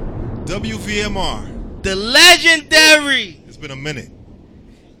 WVMR. The legendary. It's been a minute.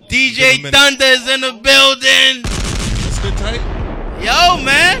 DJ Thunder is in the building. What's good, Tyke? Yo,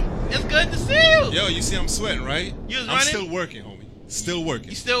 man. It's good to see you. Yo, you see I'm sweating, right? You was I'm running? still working, homie. Still working.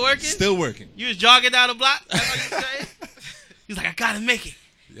 You still working? Still working. You was jogging down the block? That's what you say? He's like, I gotta make it.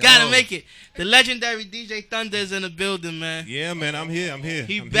 Gotta make it. The legendary DJ Thunder is in the building, man. Yeah, man. I'm here.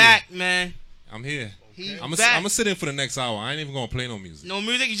 He back, man. I'm here. I'm gonna sit in for the next hour. I ain't even gonna play no music. No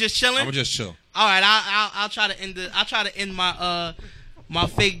music. You just chilling? I'm gonna just chill. All right. I'll try to end I'll try to end my my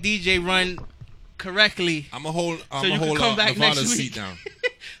fake DJ run correctly. I'm gonna hold back Nevada's next seat week. down.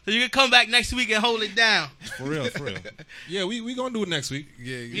 So you can come back next week and hold it down. For real. Yeah, we gonna do it next week.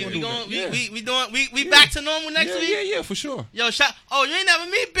 We back to normal next week. Yeah, for sure. Yo, you ain't never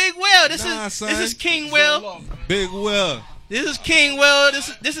meet Big Will. This is King Will. Big Will. This is King Will.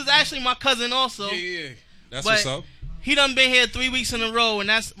 This is actually my cousin also. Yeah. That's what's up. He done been here 3 weeks in a row, and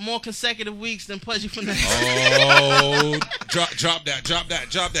that's more consecutive weeks than Pudgy from the. Oh, drop that.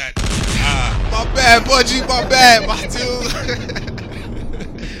 My bad, Pudgy. My bad, my dude.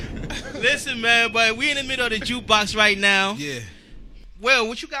 Listen, man, but we in the middle of the jukebox right now. Yeah. Well,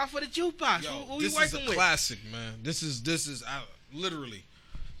 what you got for the jukebox? Yo, who this you working is a with? classic, man. This is literally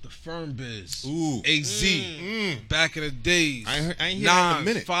the Firm Biz. Ooh. AZ. Back in the days. I ain't hear that in a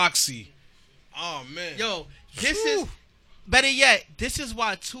minute. Foxy. Oh, man. Yo, this is, better yet, this is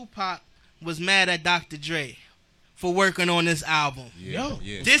why Tupac was mad at Dr. Dre for working on this album. Yeah.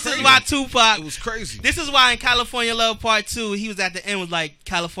 This is why Tupac. It was crazy. This is why in California Love Part 2, he was at the end was like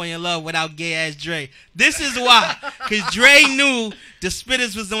California Love without gay ass Dre. This is why. Because Dre knew the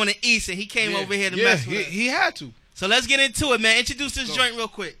Spitters was on the East and he came over here to mess with us. He had to. So let's get into it, man. Introduce this joint real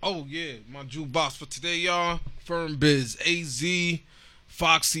quick. Oh, yeah. My jukebox for today, y'all. Firm Biz, AZ,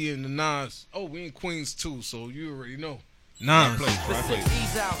 Foxy, and the Nas. Oh, we in Queens, too, so you already know. Nas.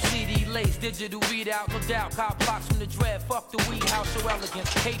 Ease out, CD lace, digital readout, no doubt. Cop blocks from the dread, fuck the weed house, so elegant.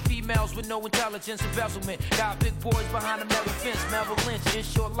 Hate females with no intelligence, embezzlement. Got big boys behind the metal fence. Melvin Lynch,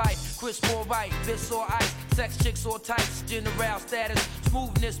 it's your life. Chris Paul Wright, Biss or ice. Sex chicks or tights, general status.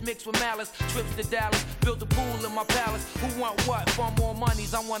 Smoothness mixed with malice. Trips to Dallas, built a pool in my palace. Who want what? For more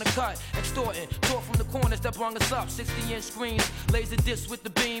monies, I want to cut. distorting. Tore from the corners that brung us up. 60-inch screens, laser discs with the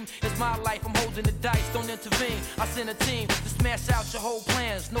beam. It's my life, I'm holding the dice, don't intervene. I send a team to smash out your whole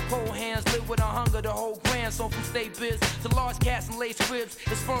plans. No cold hands, live with a hunger, the whole grand. So from state biz to large cats and lace cribs,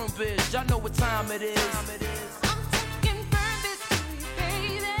 it's firm biz. Y'all know what time it is.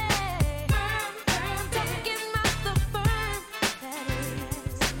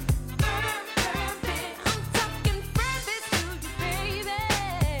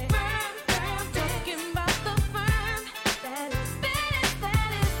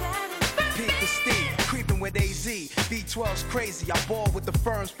 With AZ, B12's crazy. I ball with the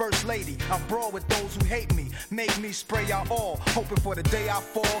firm's first lady. I brawl with those who hate me. Make me spray out all, hoping for the day I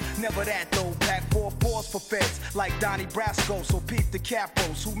fall. Never that though. Pack 4-4s for feds like Donnie Brasco. So peep the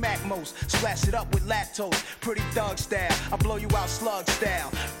capos who mac most. Splash it up with lactose. Pretty thug style. I blow you out slug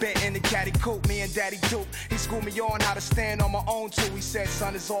style. Bet in the caddy coupe, me and Daddy Duke. He schooled me on how to stand on my own too. He said,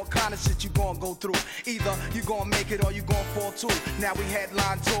 son, it's all kind of shit you gon' go through. Either you gon' make it or you gon' fall too. Now we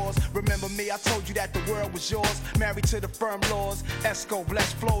headline tours. Remember me? I told you that the world was yours. Married to the firm laws. Esco,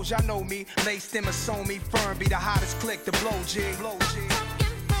 blessed flows, y'all know me. Laced them and sew me firm. Be the hottest click, the blow G. Blow G.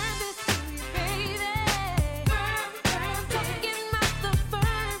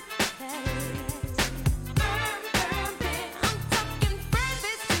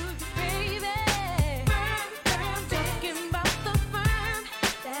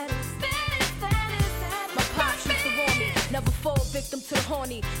 Victim to the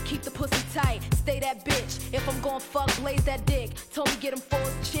horny, keep the pussy tight, stay that bitch. If I'm gon' fuck, blaze that dick. Told me get him 4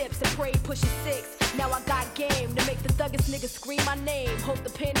 chips and pray push it 6. Now I got game to make the thuggest niggas scream my name. Hope the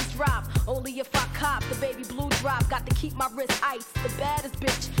panties drop, only if I cop the baby blue drop. Got to keep my wrist iced, the baddest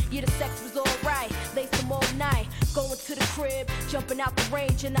bitch. Yeah, the sex was alright, laced them all night. Going to the crib, jumping out the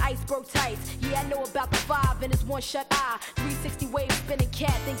range in the iceberg tights. Yeah, I know about the 5 and his one shut eye. 360 wave spinning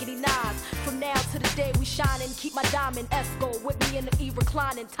cat, thinking he nods. From now to the day we shining, keep my diamond Esco with me in the E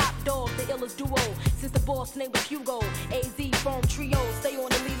reclining. Top dog, the illest duo. Since the boss name was Hugo, AZ firm trio, stay on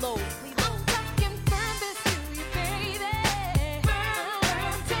the Lilo.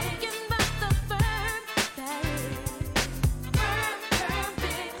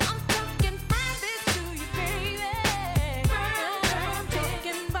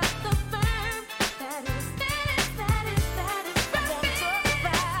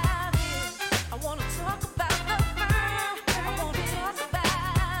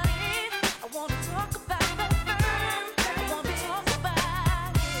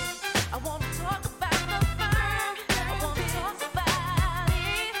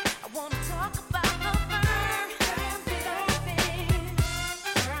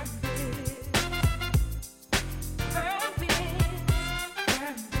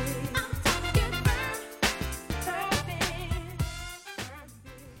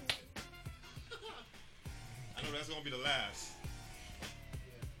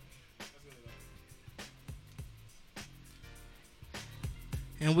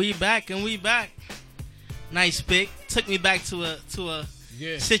 And we back. Nice pick. Took me back to a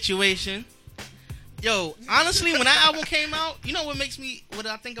situation. Yo, honestly, when that album came out, you know what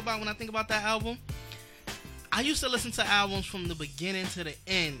I think about when I think about that album? I used to listen to albums from the beginning to the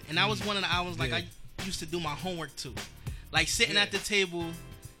end, and that was one of the albums like I used to do my homework to. Like sitting at the table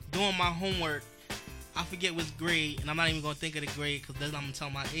doing my homework. I forget which grade, and I'm not even gonna think of the grade because then I'm gonna tell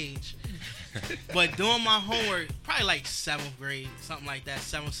my age. But doing my homework, probably like 7th grade, something like that,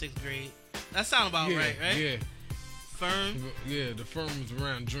 7th, 6th grade. That sound about right? Yeah. Firm? Yeah, the firm was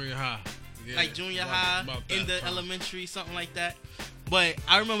around junior high. Yeah, like junior high, in the elementary, something like that. But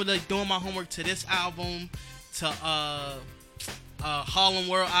I remember like doing my homework to this album, to Harlem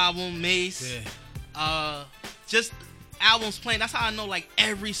World album, Mace. Yeah. Just albums playing. That's how I know like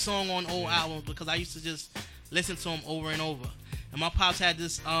every song on old albums, because I used to just listen to them over and over. And my pops had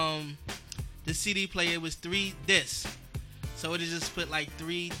this CD player. It was 3 discs, so it just put like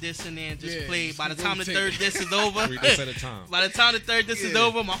 3 discs in there and just played. By the time the 3rd disc is over, 3 discs at a time. By the time the 3rd disc is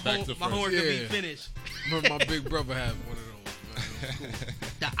over, my homework will be finished. Remember my big brother had one of those. Man. Cool.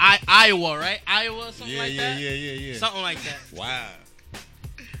 The Iowa, right? Iowa, something like that. Yeah. Something like that. Wow.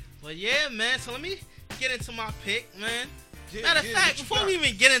 But yeah, man. So let me get into my pick, man. Matter of fact, before we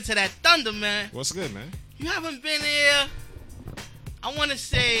even get into that Thunder, man. What's good, man? You haven't been here. I want to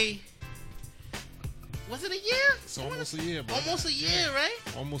say, was it a year? It's almost a year, bro. Almost a year, right?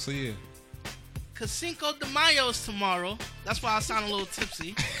 Almost a year. Cause Cinco De Mayo is tomorrow. That's why I sound a little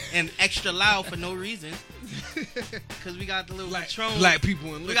tipsy and extra loud for no reason. Cause we got the little Patron. Black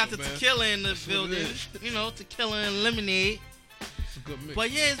people in liquor, we got the man. tequila in the building. You know, tequila and lemonade. It's a good mix. But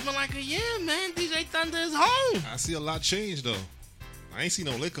yeah, it's been like a year, man. DJ Thunder is home. I see a lot change though. I ain't seen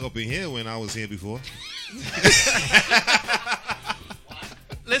no liquor up in here when I was here before.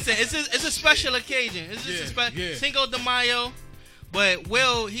 Listen, it's a special occasion. It's just Cinco de Mayo. But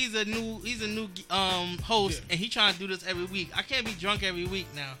Will, he's a new host, and he trying to do this every week. I can't be drunk every week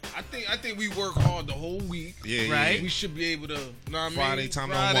now. I think we work hard the whole week. Yeah, right. Yeah. We should be able to. Friday time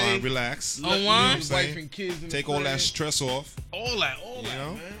to unwind, relax. Unwind, wife and kids. Take all that stress off. All that,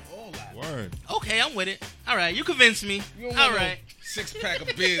 man. All that. Word. Okay, I'm with it. All right, you convinced me. All right. 6-pack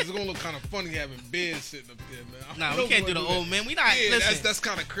of beers. It's gonna look kind of funny having beers sitting up there, man. Nah, we can't do the old man. We not. Yeah, listen, that's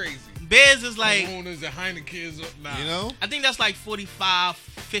kind of crazy. Beers is like Coronas and Heineken's. Nah. You know? I think that's like 45,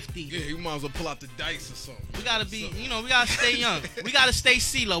 50. Yeah, you might as well pull out the dice or something. We gotta be, we gotta stay young. We gotta stay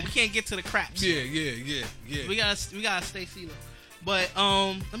CeeLo. We can't get to the craps. Yeah. We gotta stay CeeLo. But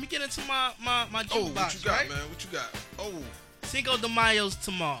let me get into my jukebox. What you got, right? man? What you got? Oh, Cinco de Mayo's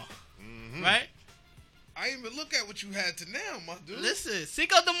tomorrow, right? I didn't even look at what you had to now, my dude. Listen,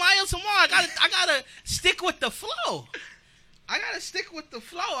 Cinco de Mayo tomorrow. I gotta stick with the flow. I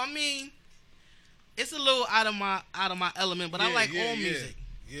I mean, it's a little out of my element, but I like all music,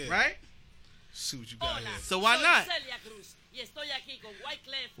 right? See what you got here. So why not?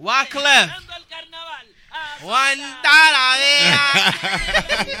 Wyclef.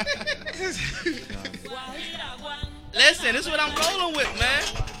 Listen, this is what I'm rolling with, man.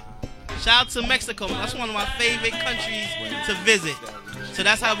 Shout out to Mexico. That's one of my favorite countries to visit. So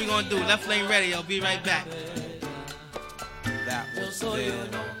that's how we gonna do. Left Lane Radio. Be right back. That was then.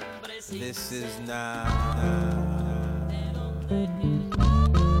 This is now.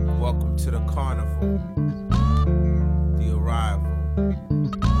 Welcome to the carnival. The arrival.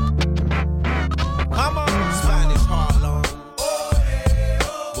 Come on, Spanish Harlem.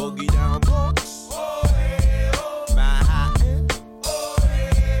 Boogie down Bronx. Manhattan.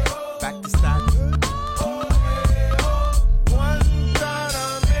 Back to Staten.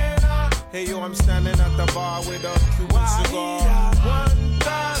 Hey yo, I'm standing at the bar with a Cuban cigar.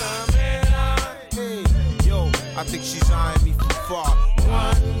 Hey, yo, I think she's eyeing me from far.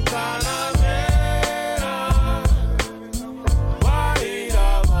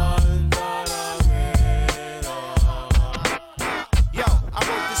 Yo, I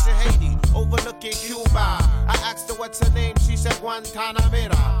wrote this in Haiti, overlooking Cuba. I asked her what's her name, she said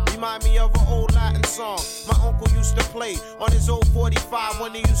Guantanamera. Remind me of an old Latin song my uncle used to play on his old 45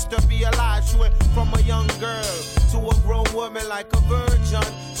 when he used to be alive. She went from a young girl to a grown woman like a virgin.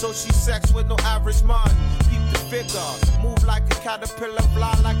 So she sex with no average man. Keep the figure, move like a caterpillar,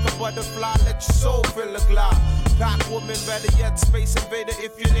 fly like a butterfly, let your soul fill a glide. Pack woman, better yet, Space Invader.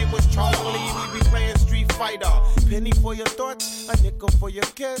 If your name was Charlie, we be playing Street Fighter. Penny for your thoughts, a nickel for your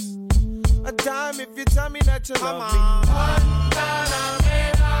kiss. A dime if you tell me that you love me.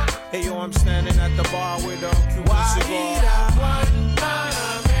 Hey yo, I'm standing at the bar with a Cuban cigar.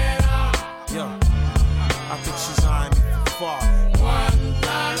 Yo, I think she's eyeing me from far.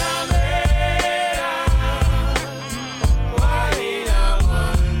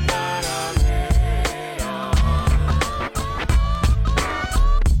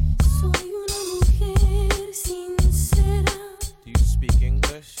 Do you speak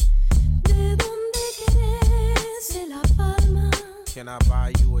English? Can I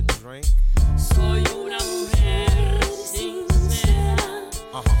buy you a drink? Soy una mujer sincera.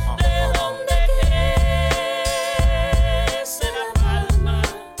 ¿De dónde crece la palma?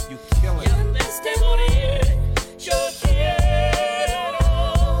 You killing y antes de morir, yo quiero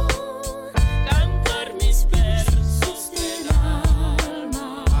cantar mis versos del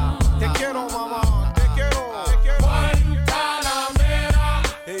alma. Te quiero, mama. Te quiero. Guantanamera.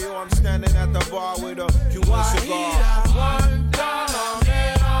 Hey yo, I'm standing at the bar with a Cuban cigar.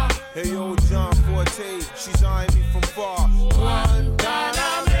 Hey yo, John Forte, she's eyeing me from far. Guantanamera,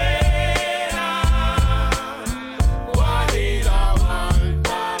 Guajira,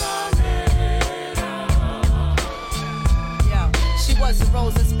 Guantanamera. Yo, she was a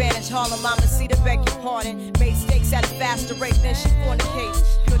rose in Spanish Harlem, Mama Cita, beg your pardon. Made steaks at a faster rate than she fornicates.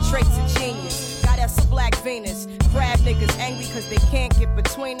 Pure traits of genius, got us a black Venus. Crab niggas angry cause they can't get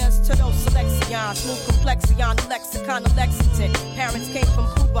between us. To those selections, smooth complexion, lexicon of Lexington. Parents came from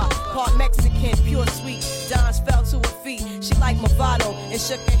Cuba, part Mexican, pure sweet. Dons fell to her feet, she like Movado, and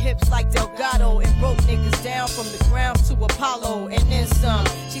shook her hips like Delgado, and broke niggas down from the ground to Apollo, and then some.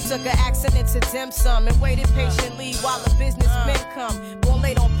 She took her accident to dim sum, and waited patiently while the businessmen come. Born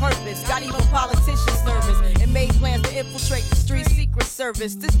late on purpose, got even politicians nervous, and made plans to infiltrate the street secret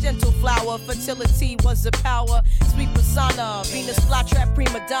service. This gentle flower, fertility was a power. Sweet persona, Venus flytrap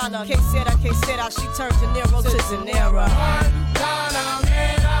prima donna. Que sera, she turned De Niro to De Niro.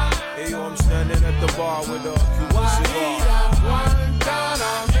 Hey yo, I'm standing at the bar with a Cuban cigar.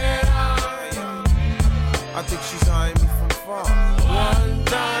 I think she's eyeing me from far.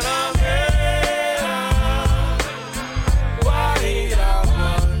 Guantanamera, Guajira,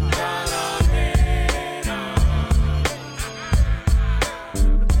 Guantanamera.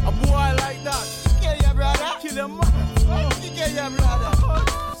 A boy like that, kill your brother, kill your mother, kill your brother.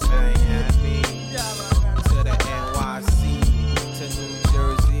 Saying at me to the NYC, to New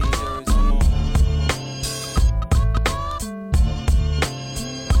Jersey.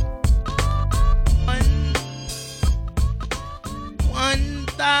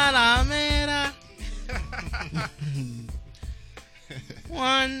 Guantanamera.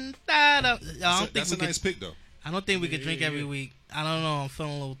 That's a nice pick, though. I don't think we could drink every week. I don't know. I'm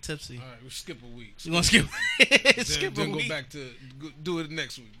feeling a little tipsy. All right, we'll skip a week. We're going to skip skip then a week. Go back to do it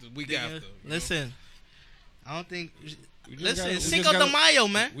next week, the week after. Listen, I don't think. Listen, Cinco de Mayo,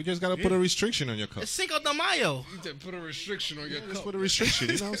 man. We just got to put a restriction on your cup. It's Cinco de Mayo. You just put a restriction on your cup. Just put a restriction,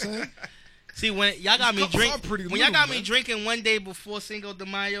 you know what I'm saying? See, when y'all got me me drinking one day before Cinco de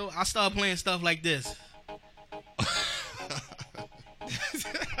Mayo, I started playing stuff like this.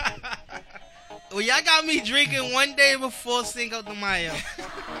 When y'all got me drinking one day before Cinco de Mayo.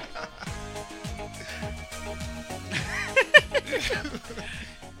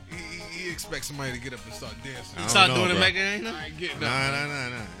 He expects somebody to get up and start dancing. Start doing the Macarena? I ain't getting Nah.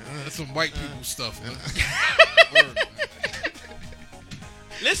 That's some white people stuff, man.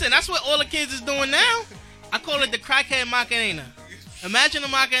 Listen, that's what all the kids is doing now. I call it the crackhead Macarena. Imagine the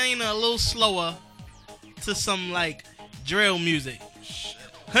Macarena a little slower to some like drill music.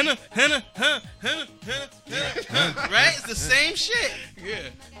 Right? It's the same shit. Yeah.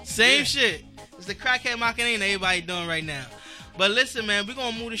 Same shit. It's the crackhead Macarena everybody doing right now. But listen, man, we're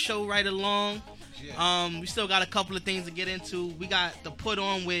gonna move the show right along. We still got a couple of things to get into. We got the put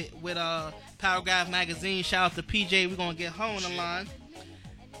on with Paragraph Magazine. Shout out to PJ. We're gonna get her on the line.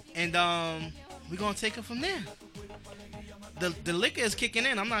 And we're gonna take it from there. The liquor is kicking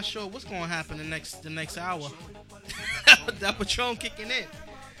in. I'm not sure what's gonna happen the next hour. That Patron kicking in.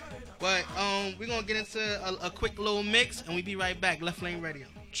 But we're gonna get into a quick little mix and we be right back. Left Lane Radio.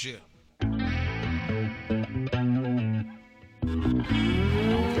 Shit.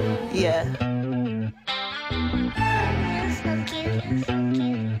 Yeah.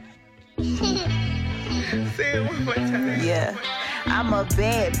 Say it one more time. Yeah. I'm a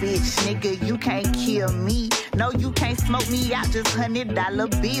bad bitch, nigga, you can't kill me. No, you can't smoke me out, just $100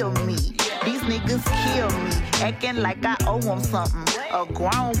 bill me. These niggas kill me, acting like I owe them something. A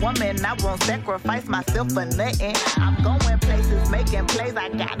grown woman, I won't sacrifice myself for nothing. I'm going places, making plays, I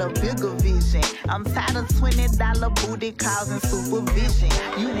got a bigger vision. I'm tired of $20 booty calls and supervision.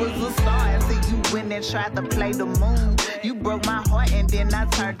 You was a star until you went and tried to play the moon. You broke my heart and then I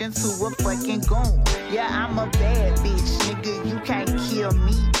turned into a fucking goon. Yeah, I'm a bad bitch, nigga, you can't kill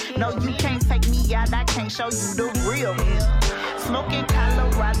me. No, you can't take me out, I can't show you the real me. Smoking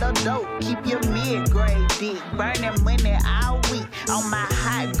Colorado dope, keep your mid-grade dick. Burning money all week on my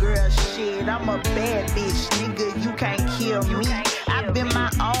hot girl shit. I'm a bad bitch, nigga, you can't kill me. I've been my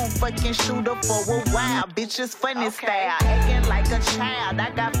own fucking shooter for a while. Bitch, it's funny style, acting like a child.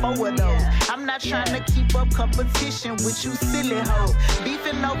 I got 4 of those. I'm not trying to keep up competition with you silly hoes.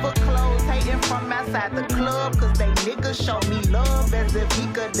 Beefing over clothes, hating from outside the club. Cause they niggas show me love as if he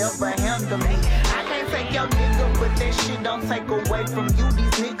could never handle me. I can't take your nigga, but that shit don't take away from you.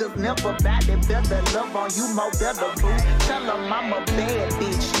 These niggas never bout it. Better love on you, more better boo. Tell them I'm a bad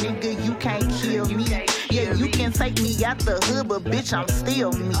bitch, nigga, you can't kill me. Yeah, you can take me out the hood, but bitch, I'm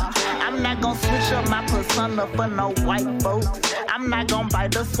still me. I'm not gonna switch up my persona for no white folks. I'm not gonna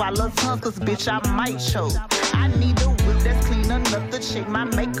bite or swallow tongue, cause bitch, I might choke. I need a whip that's clean enough to check my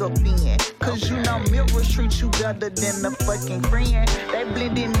makeup in. Cause you know mirrors treat you better than a fucking friend. They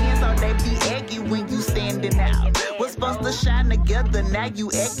blending in so they be eggy when you standing out. We're supposed to shine together, now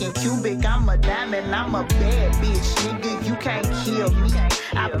you acting cubic. I'm a diamond, I'm a bad bitch, nigga, you can't kill me.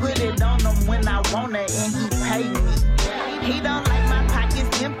 I put it on him when I want it and he pay me. He don't like my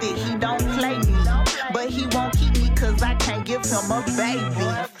pockets empty, he don't play me. But he won't keep me cause I can't give him a baby.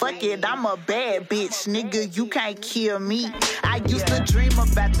 Fuck it, I'm a bad bitch, nigga, you can't kill me. I used to dream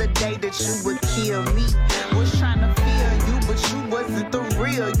about the day that you would kill me. Was trying to feel you, but you wasn't the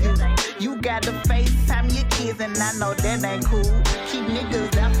real you. You gotta FaceTime your kids and I know that ain't cool. Keep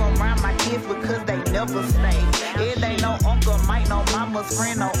niggas out from around my kids because they never stay. It ain't no Uncle Mike, no mama's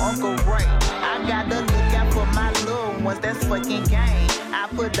friend, no Uncle Ray. I gotta look out for my little ones, that's fucking game. I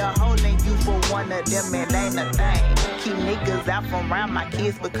put a hole in you for one of them, it ain't a thing. Keep niggas out from around my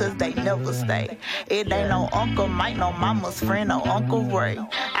kids because they never stay. It ain't no Uncle Mike, no mama's friend, or Uncle Ray.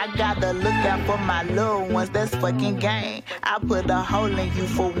 I gotta look out for my little ones, that's fucking gang. I put a hole in you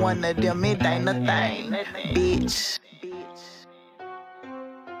for one of them, it ain't a thing, bitch.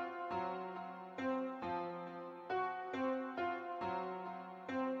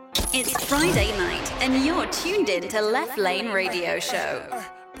 It's Friday night, and you're tuned in to Left Lane Radio Show.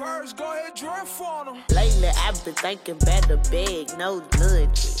 Lately I've been thinking about the bag, no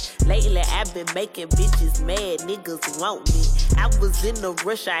lunch. Lately I've been making bitches mad, niggas want me. I was in a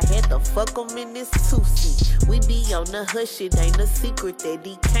rush, I had to fuck 'em in this 2C. We be on the hush, it ain't a secret that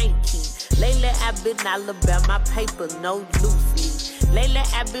he can't keep. Lately I've been all about my paper, no loosely. Lately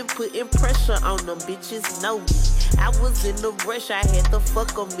I've been putting pressure on them bitches, know me. I was in a rush, I had to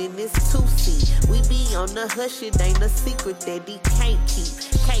fuck 'em in this 2C. We be on the hush, it ain't a secret that he can't keep.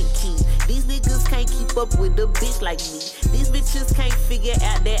 These niggas can't keep up with a bitch like me. These bitches can't figure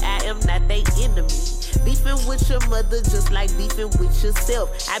out that I am not they enemy. Beefing with your mother just like beefing with yourself.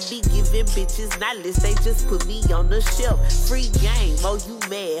 I be giving bitches knowledge, they just put me on the shelf. Free game, oh you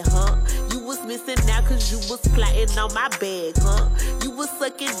mad, huh? You was missing out cause you was plotting on my bag, huh? You was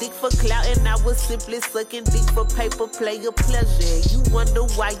sucking dick for clout and I was simply sucking dick for paper, player pleasure. You wonder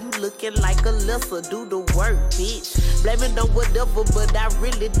why you looking like a lesser, do the work, bitch. Blame it on whatever, but I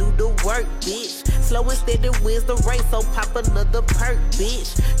really do the work, bitch. Slow and steady wins the race, so pop another perk,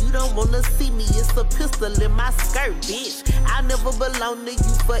 bitch. You don't wanna see me, it's a pistol in my skirt, bitch. I'll never belong to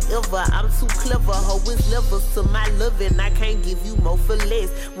you forever. I'm too clever, ho, it's levels to my loving. I can't give you more for less.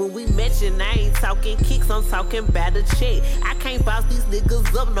 When we mention, I ain't talking kicks, I'm talking about a check. I can't boss these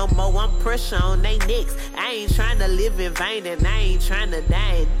niggas up no more, I'm pressure on they necks. I ain't tryna live in vain and I ain't tryna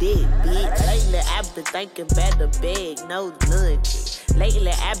die in debt, bitch. Lately I've been thinking about the bag, no lunch.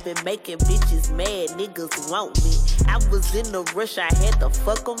 Lately I've been making bitches mad, niggas want me. I was in a rush, I had to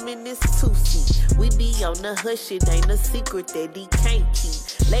fuck 'em in this 2C. We be on the hush, it ain't a secret that he can't keep.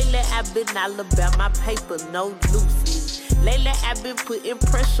 Lately I've been all about my paper, no loosely. Lately I've been putting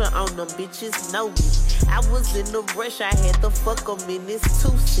pressure on them bitches, know me. I was in a rush, I had to fuck 'em in this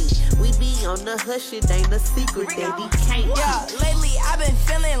 2C. We be on the hush, it ain't a secret that he can't keep. Yeah, lately I've been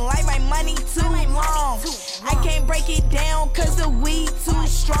feeling like my money too long. I can't break it down cause the weed too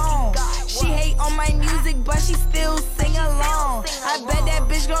strong. She hate on my music but she still sing along. I bet that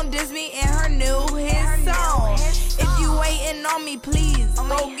bitch gon' diss me in her new hit song. If you waiting on me, please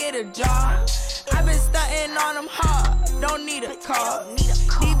go get a job. I been stunting on them hard, don't need a car. These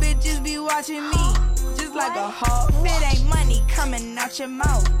bitches be watching me just like a hawk. If it ain't money coming out your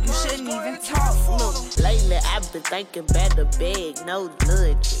mouth, you shouldn't even talk. Look. Lately I've been thinking about the bag, no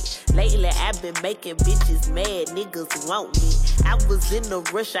lunch. Lately I've been making bitches mad, niggas want me. I was in a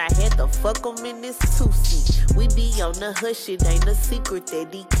rush, I had to fuck 'em in this 2C. We be on the hush, it ain't a secret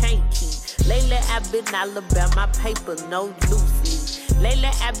that he can't keep. Lately I've been all about my paper, no loosely.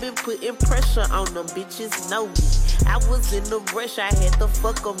 Lately I've been putting pressure on them bitches, know me. I was in a rush, I had to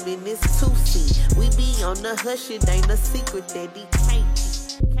fuck 'em in this 2C. We be on the hush, it ain't a secret that he can't keep.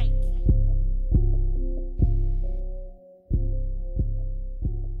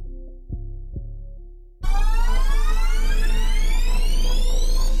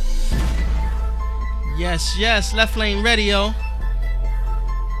 Yes, Left Lane Radio.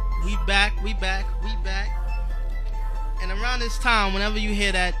 We back. And around this time, whenever you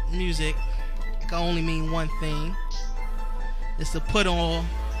hear that music, it can only mean one thing. It's to put on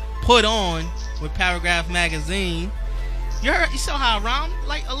with Paragraph Magazine. You saw how I rhymed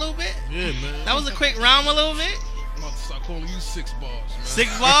like a little bit? Yeah, man. That was a quick rhyme a little bit. I'm about to start calling you 6 bars, man.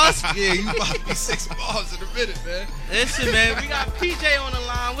 6 bars? Yeah, you about to be 6 bars in a minute, man. Listen, man, we got PJ on the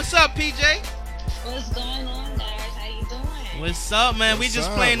line. What's up, PJ? What's going on, guys? How you doing? What's up, man? We just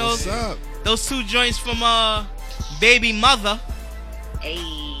playing those 2 joints from Baby Mother. Hey.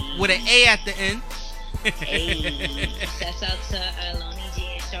 With an A at the end. Hey. Shouts out to Lonnie G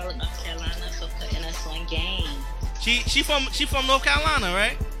in Charlotte, North Carolina for putting us on game. She from North Carolina,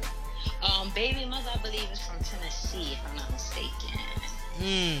 right? Baby Mother, I believe, is from Tennessee, if I'm not mistaken.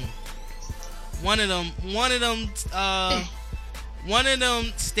 One of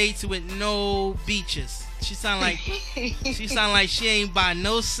them states with no beaches. She sound like she ain't by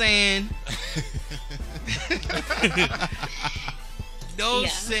no sand. No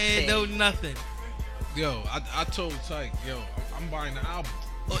sand, no nothing. Yo, I told Tyke, I'm buying the album.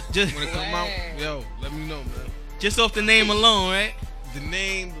 Just when it come out, let me know, man. Just off the name alone, right? The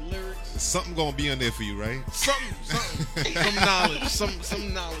name, the lyrics. Something gonna be on there for you, right? Something. Some knowledge.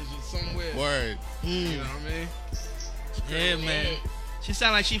 Some knowledge is somewhere. Word. You know what I mean? Yeah, man. She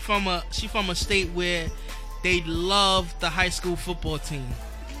sound like she from a state where they love the high school football team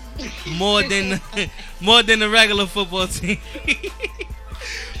more than the regular football team.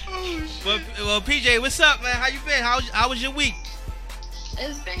 Well, PJ, what's up, man? How you been? How was your week?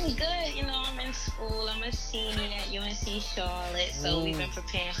 It's been good. You know, I'm in school. I'm a senior at UNC Charlotte, so we've been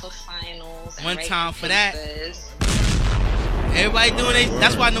preparing for finals. One time for that. Everybody doing it.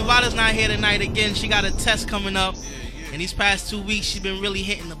 That's why Nevada's not here tonight again. She got a test coming up. And these past 2 weeks, she's been really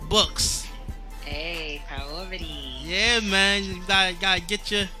hitting the books. Hey, priority. Yeah, man. You gotta get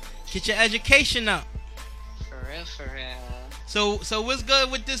your education up. For real. So what's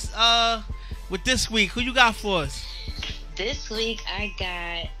good with this week? Who you got for us? This week I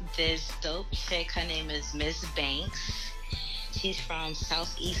got this dope chick. Her name is Miss Banks. She's from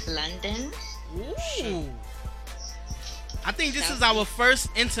Southeast London. Ooh. I think this is our first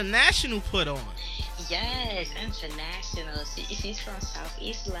international put on. Yes, international. She's from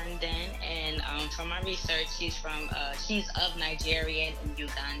Southeast London, and from my research, she's of Nigerian and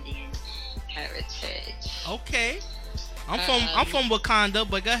Ugandan heritage. Okay, I'm from Wakanda,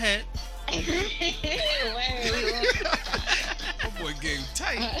 but go ahead. My boy game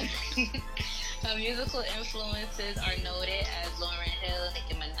tight. Her musical influences are noted as Lauryn Hill,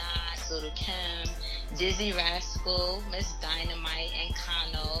 Nicki Minaj, Lil' Kim, Dizzy Rascal, Miss Dynamite, and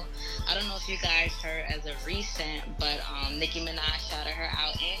Kano. I don't know if you guys heard as of recent, but Nicki Minaj shouted her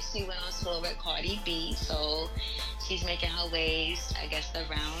out, and she went on tour with Cardi B, so she's making her ways, I guess,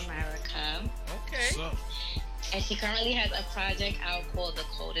 around America. Okay. And she currently has a project out called The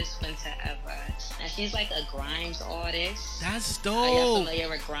Coldest Winter Ever. Now, she's like a Grimes artist. That's dope. Are you familiar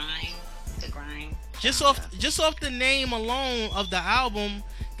with Grime? The Grime? Just off the name alone of the album,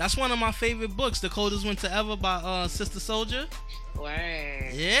 that's one of my favorite books, The Coldest Winter Ever by Sister Soldier.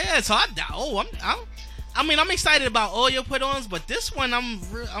 Word. Yeah, so I'm excited about all your put-ons, but this one I'm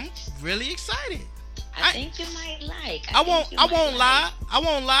really excited. I think you might like. I won't lie.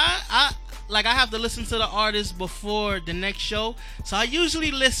 I have to listen to the artist before the next show, so I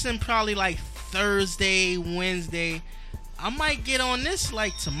usually listen probably like Thursday, Wednesday. I might get on this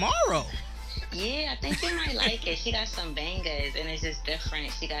like tomorrow. Yeah, I think you might like it. She got some bangers, and it's just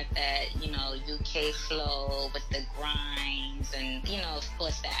different. She got that, UK flow with the grinds, and of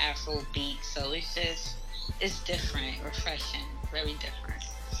course the Afro beat. So it's different, refreshing, very different.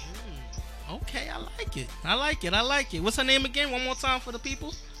 Okay, I like it. What's her name again? One more time for the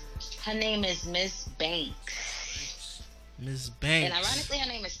people. Her name is Miss Banks. Miss Banks. And ironically, her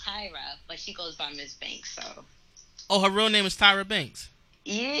name is Tyra, but she goes by Miss Banks. So. Oh, her real name is Tyra Banks.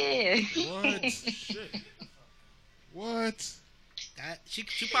 Yeah. What? Shit. What? She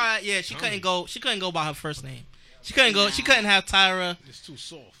probably she couldn't go by her first name. She couldn't have Tyra. It's too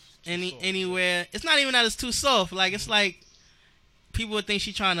soft. Anywhere. It's not even that it's too soft. Like it's like people would think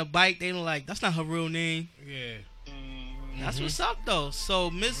she trying to bite. They like that's not her real name. Yeah. That's what's up though. So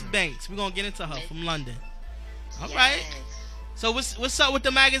Miss Banks, we're gonna get into her from London. All right. So what's up with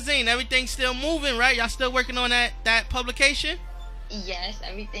the magazine? Everything's still moving, right? Y'all still working on that publication? Yes,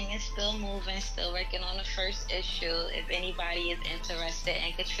 everything is still moving. Still working on the first issue. If anybody is interested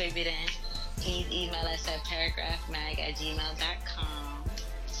in contributing, please email us at paragraphmag@gmail.com.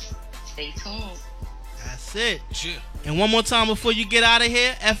 Stay tuned. That's it. Yeah. And one more time before you get out of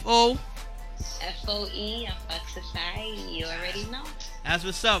here, FOE and Fuck Society. You already know. That's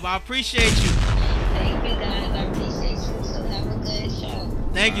what's up. I appreciate you. Thank you guys. I appreciate you. So have a good show.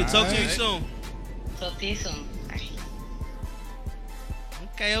 Thank you. Talk to you soon. Talk to you soon.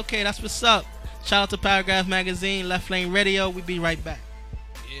 Okay. That's what's up. Shout out to Paragraph Magazine, Left Lane Radio. We'll be right back.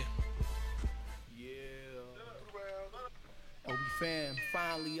 Yeah. OB fam,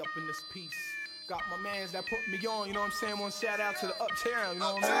 finally up in this piece. Got my mans that put me on, you know what I'm saying? One shout out to the Uptown, you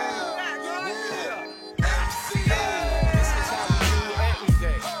know what I'm saying? This is how we do every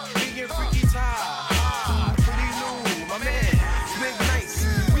day. Big and freaky tie, pretty new, my man, big nice.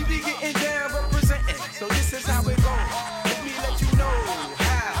 We be getting down representing, so this is how it goes. Let me let you know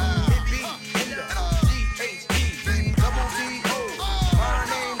how it be in the G-H-E, double D-O, my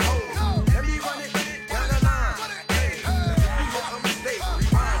name Ho. Let me run it down the line. Hey, we make a mistake.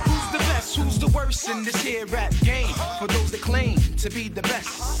 Who's the best? Who's the worst in this here rap game? For those that claim to be the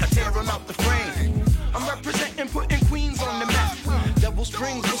best, I tear them out the frame. I'm representing, putting Queens on the map. Devil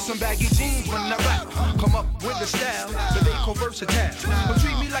Springs with some baggy jeans when I rap. Come up with a style, but they call versatile. Don't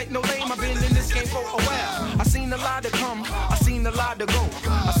treat me like no lame, I've been in this game for a while. I seen a lot to come, I seen a lot to go.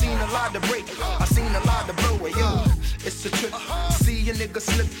 I seen a lot to break, I seen a lot to blow. Hey, yo, it's a trip, see a nigga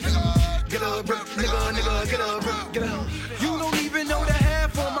slip. Get a rip, nigga, get a rip, get a. You don't even know the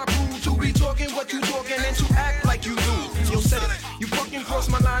half of my crew to be talking what you talking and to act like you do. Yo, said it, you fucking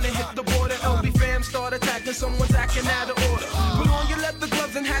line and hit the border. LB fam start attacking, someone's acting out of order. Put on your leather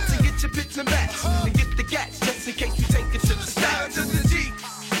gloves and hats and get your pits and bats. And get the gats, just in case you take it to the stacks. To the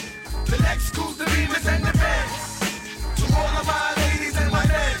Jeeps, the Lexus, the Beamers, and the Benz. To all of my ladies and my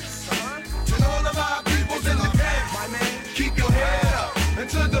men. And all of my peoples in the pen. Keep your head up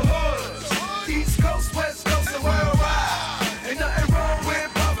into the hood. East Coast, West Coast, and worldwide. Ain't nothing wrong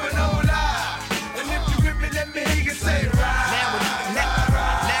with bumping no lie. And if you with me, let me hear you say right.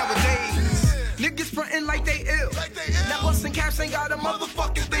 Nowadays, niggas frontin' like they ill. Now bustin' caps ain't got a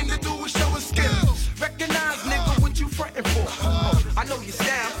motherfucking thing to do with showing skills. Recognize, nigga, what you frontin' for. I know your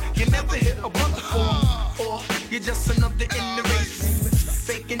style, you never hit a brother for. Or you're just another in the race.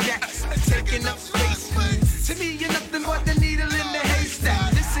 Faking jacks, taking up space. To me, you're nothing but the needle in the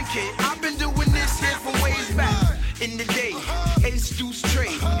haystack. Listen, kid, I've been doing this here for ways back. In the day, Ace Juice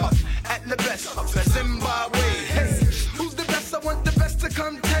trade. At the best, up at Zimbabwe. Hey, who's the best? I want the best to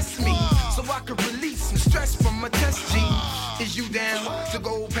come test me. So I can release some stress from my test G. Is you down to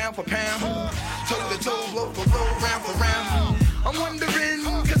go pound for pound? Toe to toe, blow for blow, round for round. I'm wondering,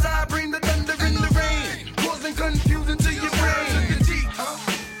 cause I bring the thunder in the rain. Causing confusion to your brain.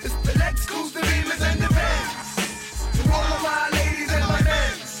 It's the Lexus, the Beamers, and the Benz. To all of my ladies and my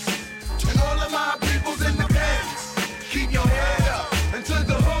men. And all of my peoples in the pens. Keep your head up into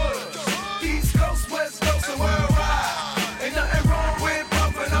the hood. East Coast, West Coast, and worldwide. Ain't nothing wrong with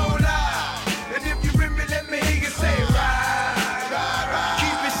bumping no lie. And if you with me, let me hear you say right.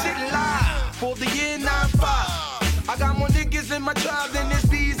 Keep it shit live for the year 95. I got more niggas in my tribe than there's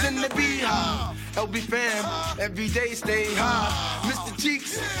bees in the beehive. LB fam, every day stay high. Mr.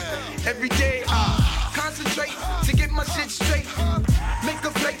 Cheeks, every day I concentrate to get my shit straight. Make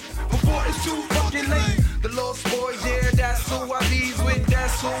a plate before it's too fucking late. The lost boys, yeah, that's who I bees with.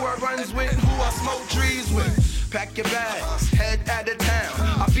 That's who I runs with, who I smoke trees with. Pack your bags, head out of town.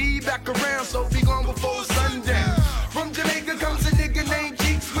 I'll be back around, so be gone before sundown. From Jamaica comes a nigga named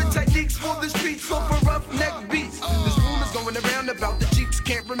Cheeks with techniques for the streets, so for rough neck beats. There's rumors going around about the Cheeks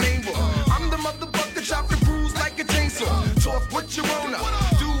can't remain warm. I'm the motherfucker, chop the bruise like a chainsaw. Talk what you wanna,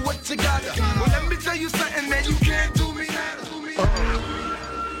 do what you gotta. Well, let me tell you something, man, you can't do me now.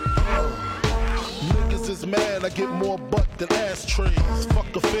 Niggas is mad, I get more butt than ashtrays.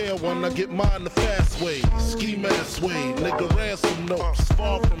 Fuck a fair one, I get mine the fast way. Ski mask way, nigga ransom notes.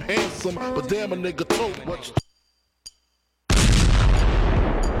 Far from handsome, but damn a nigga tote. What you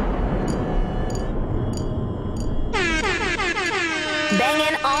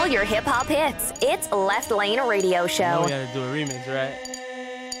Banging all your hip-hop hits. It's Left Lane Radio Show. I know we gotta do a remix, right?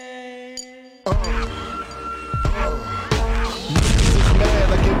 Niggas is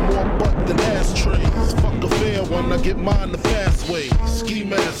mad, I get more butt than ashtrays. Fuck a fair one, I get mine the fast way. Ski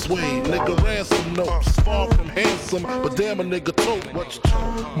mask way, nigga ransom notes. Far from handsome, but damn a nigga tote. What you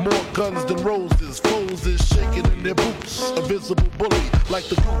more guns than roses. Foes is shaking in their boots. A visible bully, like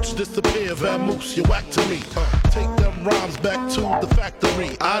the gooch disappear. Vamoose, you whack to me. Take them rhymes back to the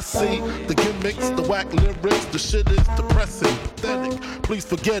factory. I see the gimmicks, the whack lyrics. The shit is depressing, pathetic. Please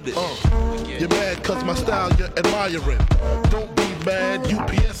forget it. You're mad cause my style you're admiring. Don't be mad,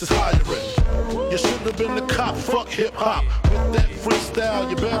 UPS is hiring. You should have been the cop, fuck hip-hop. With that freestyle,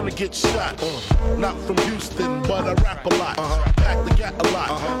 you're bound to get shot. Not from Houston, but I rap a lot. Pack the gat a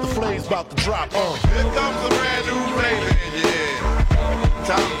lot, the flame's about to drop. Here comes a brand new flavor in your ear.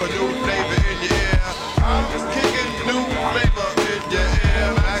 Time for new flavor in your ear. I'm just kicking new flavor in your ear.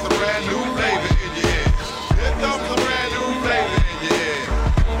 Like a brand new flavor in your ear. Here comes a brand new flavor in your ear.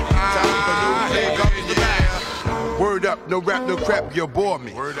 Time for new flavor in your ear. Word up, no rap, no crap, you bore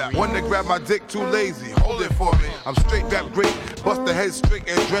me. One to grab my dick, too lazy, hold it for me. I'm straight rap great, bust the head straight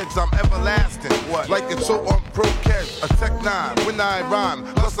and dreads, I'm everlasting. Like it's so on pro cash, a tech 9, when I rhyme,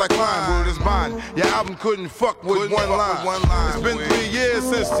 plus I climb, word is mine. Your album couldn't fuck with one line. It's been 3 years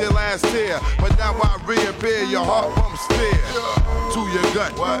since your last tear, but now I reappear, your heart pumps fear. To your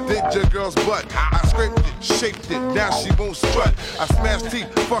gut, did your girl's butt. I scraped it, shaped it, now she won't strut. I smash teeth,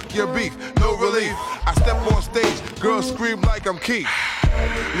 fuck your beef, no relief. I step on stage, girls scream like I'm Keith.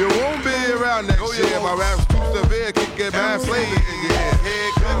 You won't be around next year. My rap's too severe, kick it bad flavor in your head.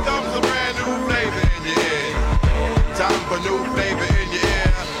 Here comes a brand new flavor in your head. Time for new flavor in your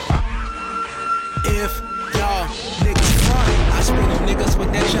ear. If y'all niggas front, I spray them niggas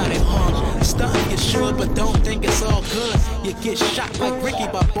with that Johnny Stunt you should, but don't think it's all good. You get shot like Ricky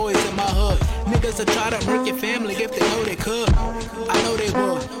by boys in my hood. Niggas will try to murk your family if they know they could. I know they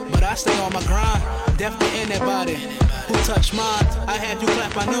would, but I stay on my grind. Definitely anybody who touch mine, I have you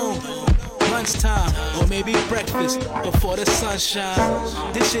clap by noon. lunchtime, or maybe breakfast before the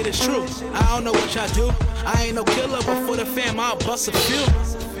sunshine. This shit is true. I don't know what y'all do. I ain't no killer, but for the fam, I'll bust a few.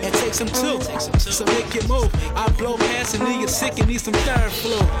 And take some too, so make it move. I blow past and leave you sick and need some third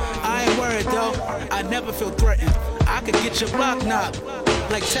flu. I ain't worried though, I never feel threatened. I could get your block knocked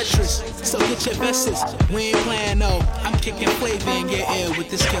like Tetris, so get your vests. We ain't playing no. I'm kicking flavor in your ear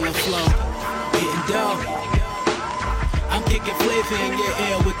with this killer flow. Getting dope. I'm kicking flavor in your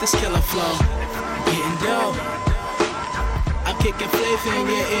ear with this killer flow. Getting dope. I'm kicking flavor in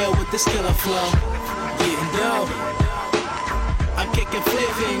your ear with this killer flow. Getting dope. I'm kicking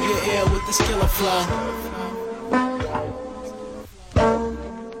flavor in your ear with this killer flow.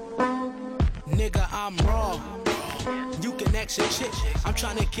 Nigga, I'm raw. You can ask your chick. I'm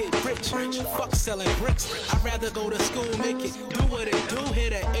trying to get rich. Fuck selling bricks. I'd rather go to school, make it do what it do.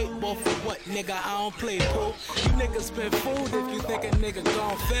 Hit an 8 ball for what, nigga? I don't play pool. You niggas been fooled if you think a nigga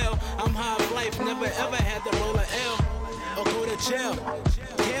gon' fail. I'm high life, never ever had to roll a L or go to jail.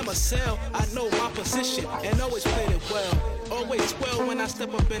 Damn a cell, I know my position and always played it well. Always swell when I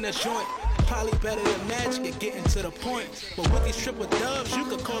step up in a joint. Probably better than magic at getting to the point. But with these triple dubs, you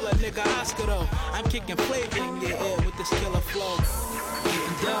could call a nigga Oscar though. I'm kicking flavor in your ear with this killer flow.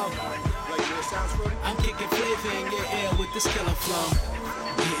 Getting dope. I'm kicking flavor in your ear with this killer flow.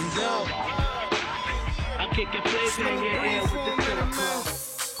 Getting dope. I'm kicking flavor in your ear with this killer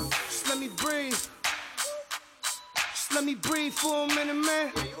flow. Just let me breathe. Just let me breathe for a minute,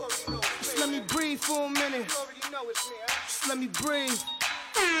 man. Just let me breathe for a minute. Just let me breathe.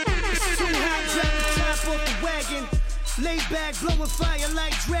 It's too hot, drop the top off the wagon. Lay back, blowing fire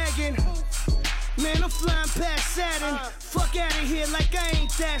like dragon. Man, I'm flying past Saturn. Fuck out of here like I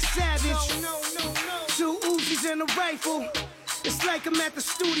ain't that savage. 2 Uzis and a rifle. It's like I'm at the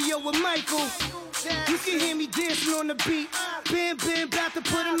studio with Michael. You can hear me dancing on the beat. Bam, bam, about to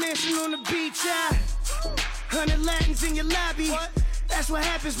put a mansion on the beach. 100 Latins in your lobby. That's what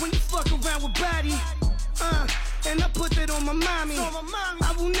happens when you fuck around with body. And I put that on my mommy.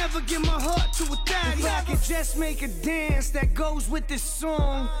 I will never give my heart to a thotty. If I could just make a dance that goes with this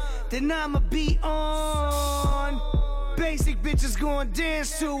song, then I'ma be on. Basic bitches gon'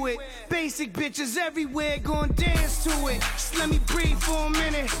 dance to it. Basic bitches everywhere gon' dance to it. Just let me breathe for a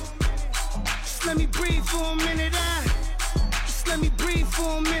minute. Just let me breathe for a minute. Just let me breathe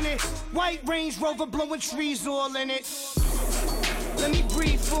for a minute. White Range Rover blowing trees all in it. Let me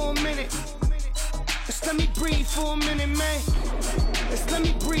breathe for a minute. Just let me breathe for a minute, man. Just let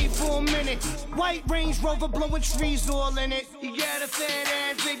me breathe for a minute. White Range Rover blowing trees all in it. You got a fat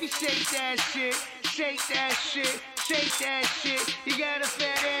ass, baby, shake that shit. Shake that shit. Shake that shit. You got a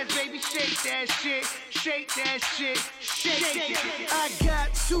fat ass, baby, shake that shit. Shake that shit. Shake it. I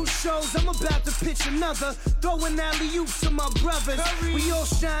got 2 shows, I'm about to pitch another. Throwing alley-oops to my brothers. We all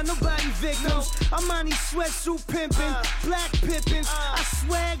shine, nobody victims. I'm on these sweatsuit pimping, black pippins. I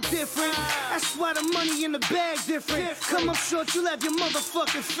swag different. That's why the money in the bag different. Come up short, you'll have your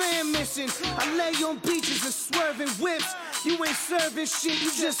motherfucking fan missing. I lay on beaches and swerving whips. You ain't serving shit,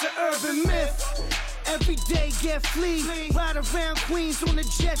 you just an urban myth. Every day get flea. Ride around Queens on a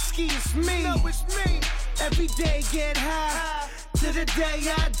jet ski, it's me. No, it's me. Every day get high. To the day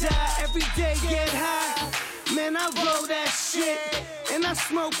I die. Every day get high. Man, I roll that shit. And I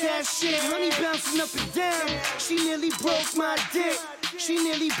smoke that shit. Honey bouncing up and down. She nearly broke my dick. She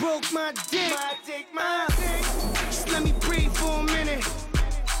nearly broke my dick. Just let me breathe for a minute.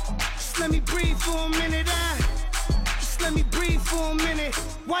 Just let me breathe for a minute. Let me breathe for a minute.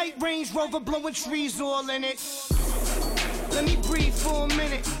 White Range Rover blowing trees all in it. Let me breathe for a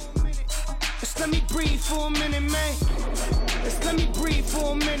minute. Just let me breathe for a minute, man. Just let me breathe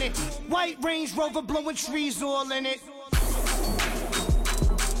for a minute. White Range Rover blowing trees all in it.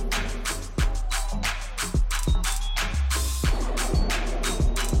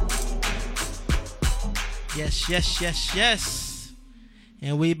 Yes, yes, yes, yes.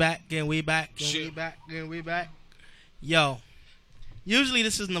 And we back, and we back, and we back, and we back. Yo, usually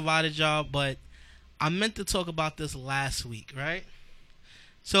this is Nevada job, but I meant to talk about this last week, right?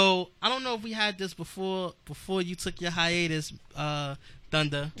 So I don't know if we had this before you took your hiatus,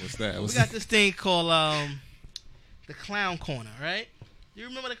 Thunder. What's that? We got this thing called the Clown Corner, right? You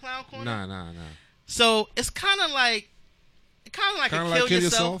remember the Clown Corner? Nah. So it's kind of like a kill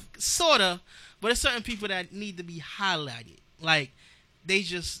yourself, sorta. But there's certain people that need to be highlighted, like they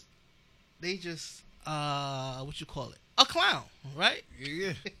just what you call it? A clown, right?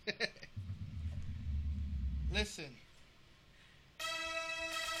 Yeah. Listen.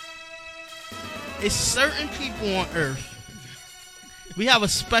 It's certain people on earth. We have a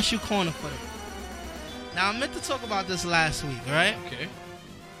special corner for them. Now, I meant to talk about this last week, right? Okay.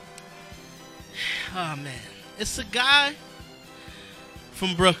 Oh man, it's a guy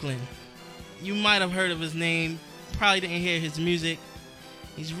from Brooklyn. You might have heard of his name. Probably didn't hear his music.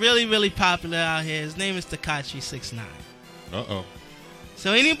 He's really, really popular out here. His name is Tekashi 69. Uh-oh.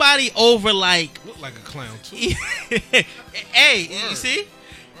 So anybody over like... Look like a clown, too. Hey, you see?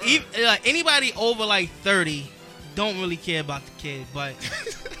 Anybody over like 30 don't really care about the kid, but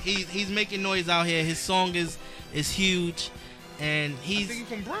he's making noise out here. His song is huge. And I think he's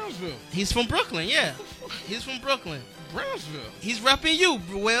from Brownsville. He's from Brooklyn, yeah. He's from Brooklyn. Brownsville. He's repping you,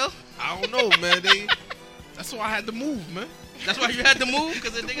 Will. I don't know, man. That's why I had to move, man. That's why you had to move?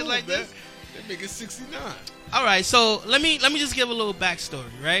 Because the niggas like this? They make it 69. All right, so let me just give a little backstory,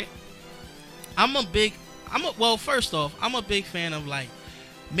 right? Well, first off, I'm a big fan of like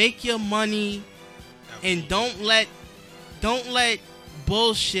make your money and don't let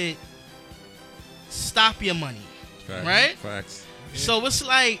bullshit stop your money. Facts. Right? Facts. So it's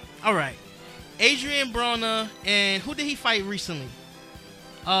like, all right, Adrian Broner and who did he fight recently?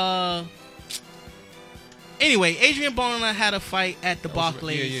 Anyway, Adrian Broner had a fight at the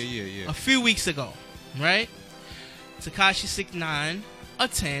Barclays a few weeks ago, right? Tekashi 69, a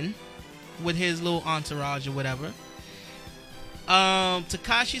 10 with his little entourage or whatever.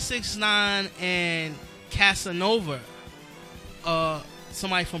 Tekashi 69 and Casanova,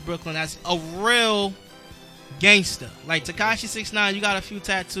 somebody from Brooklyn that's a real gangster. Like Tekashi 69, you got a few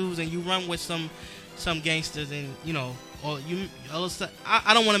tattoos and you run with some gangsters, and you know, or you.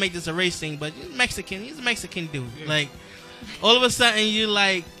 I don't want to make this a race thing, but he's Mexican. He's a Mexican dude. Yeah. Like all of a sudden you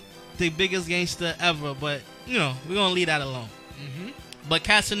like the biggest gangster ever, but you know we're gonna leave that alone. Mm-hmm. But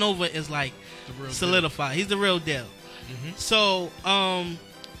Casanova is like solidified. He's the real deal. Mm-hmm. So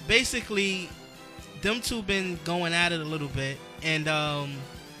basically, them two been going at it a little bit, and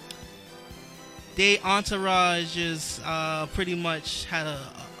they entourages pretty much had a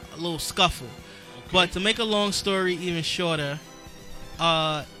little scuffle. Okay. But to make a long story even shorter,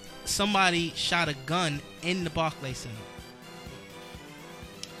 somebody shot a gun in the Barclays Center.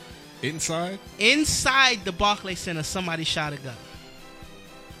 Inside? Inside the Barclays Center, somebody shot a gun.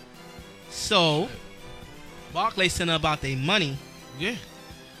 So, Barclays Center about their money. Yeah.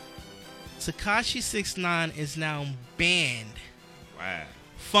 Tekashi 69 is now banned. Wow.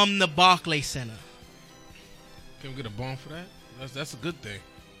 From the Barclays Center. Can we get a bomb for that? That's a good thing.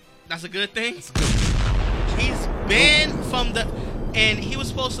 That's a good thing? That's a good thing. He's banned from the... And he was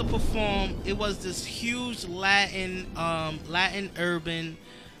supposed to perform... It was this huge Latin urban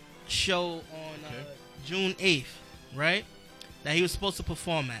show on June 8th, right? That he was supposed to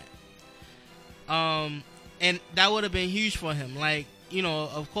perform at. And that would have been huge for him. Like, you know,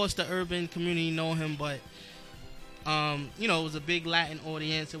 of course the urban community know him, but... you know, it was a big Latin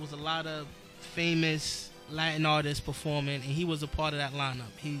audience. It was a lot of famous Latin artists performing, and he was a part of that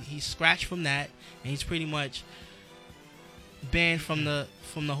lineup. He scratched from that, and he's pretty much banned from the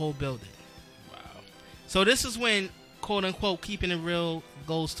whole building. Wow. So this is when, quote unquote, keeping it real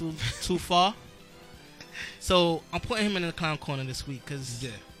goes too far. So I'm putting him in the clown corner this week because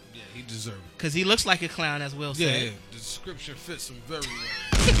he deserves it. Because he looks like a clown, as Will said. Yeah, the description fits him very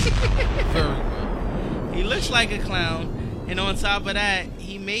well. Very well. He looks like a clown, and on top of that,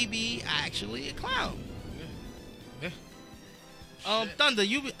 he may be actually a clown. Yeah. Thunder,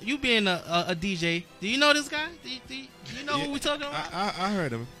 you being a DJ, do you know this guy? Do you know who we talking about? I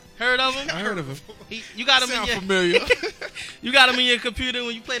heard of him. Heard of him? I heard of him. You got him Sound in your familiar. You got him in your computer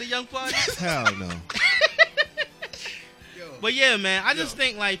when you play the Young Party? Hell no. But yeah, man, I just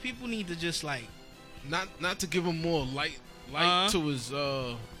think like people need to just like not to give him more light to his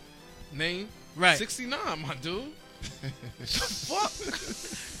name. Right. 69, my dude. Fuck.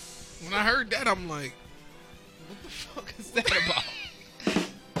 When I heard that, I'm like, what the fuck is that about?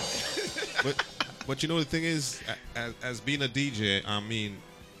 But you know the thing is, as being a DJ, I mean,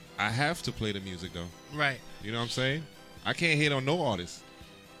 I have to play the music though. Right. You know what I'm saying? I can't hate on no artist,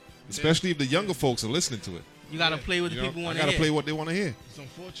 especially if the younger folks are listening to it. You gotta play what the people want to hear. I gotta play what they want to hear. It's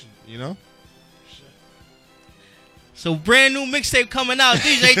unfortunate. You know. So brand new mixtape coming out,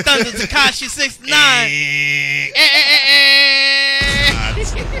 DJ Thunder, Tekashi 69.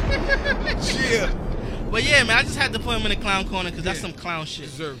 Yeah. But yeah, man, I just had to put him in the clown corner because that's some clown shit.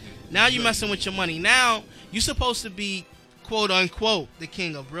 Deserved it. Now you messing with your money. Now you supposed to be quote unquote the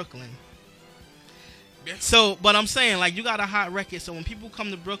king of Brooklyn. Yeah. So, but I'm saying like you got a hot record. So when people come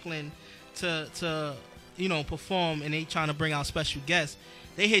to Brooklyn to you know perform and they trying to bring out special guests,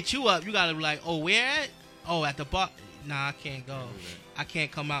 they hit you up. You gotta be like, oh, where at? Oh, at the bar. Nah, I can't go. I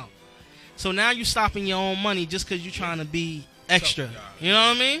can't come out. So now you stopping your own money just because you're trying to be extra. You know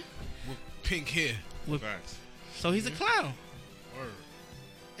what I mean? With pink hair. So he's a clown. Word.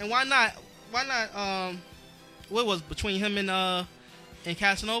 And why not? Why not? What was between him and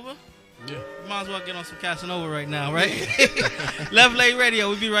Casanova? Yeah. Might as well get on some Casanova right now, right? Left Lane Radio.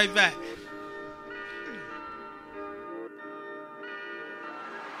 We'll be right back.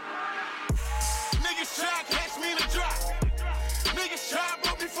 Niggas try to catch me in the drop. Niggas try to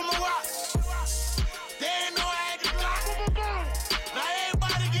book me from a watch. They ain't know I had the Glock. Now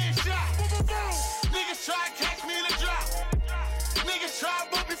everybody getting shot. Niggas try to catch me in the drop. Niggas try to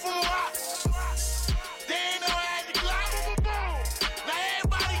book me from a watch. They ain't know I had the Glock. Now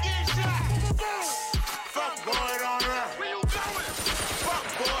everybody getting shot. Fuck boy, don't run. Where you going? Fuck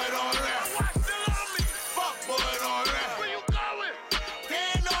boy, don't run. Watch still on me. Fuck boy, don't run. Where you going? They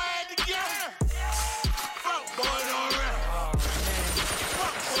ain't know I had the gun. Fuck boy, don't run.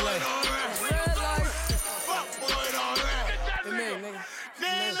 Fuck boy, don't run. Fuck boy, don't run. They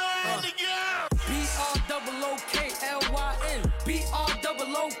ain't know I had the gun. B-R-O-O-K-L-Y-N.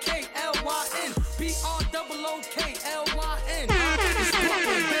 B-R-O-O-K-L-Y-N. B-R-O-O-K-L-Y-N. It's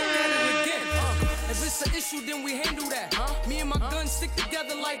Brooklyn, back at it again. If it's an issue, then we handle that. Me and my gun stick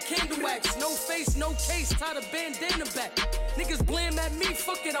together like candle wax. No face, no case, tie the bandana back. Niggas blame at me,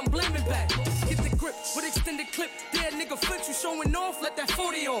 fuck it, I'm blaming back. Get the grip with extended clip. There, nigga, flint you showing off, let that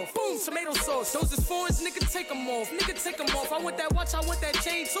 40 off. Boom, tomato sauce. Those is foreigns, nigga, take them off. Nigga, take them off. I want that watch, I want that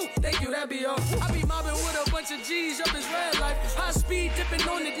chain too. Thank you, that be off. I be mobbing with a bunch of G's up his red life. High speed dipping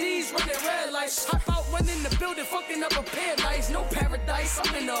on the D's, running red lights. Hop out, running the building, fucking up a pair of lights. No paradise,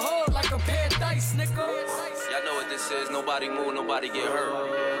 I'm in the hood like a pair of dice, nigga. Y'all know what this is. Nobody move, nobody get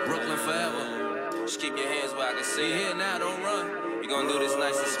hurt. Brooklyn forever. Just keep your hands where I can see. Here now, don't run. We gon' do this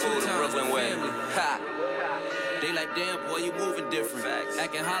nice and smooth the Brooklyn way. Ha! They like, damn, boy, you moving different. Facts.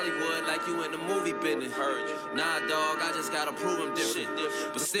 Acting Hollywood like you in the movie business. Heard you. Nah, dog, I just gotta prove I'm different.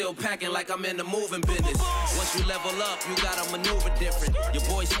 But still packing like I'm in the moving business. Once you level up, you gotta maneuver different. Your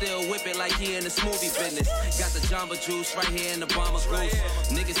boy still whip it like he in the smoothie business. Got the Jamba Juice right here in the bomber's goose.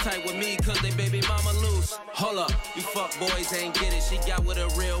 Niggas tight with me cause they baby mama loose. Hold up, you fuck boys ain't get it. She got with a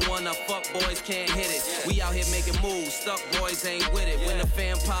real one, now fuck boys can't hit it. We out here making moves, stuck boys ain't with it. When the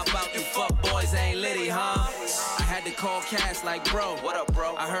fan pop out, you fuck boys ain't litty, huh? I had to call Cash like, bro, what up,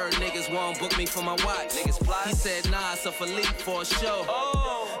 bro? I heard niggas won't book me for my watch. Niggas plot? He said, nah, it's a Philippe for a show.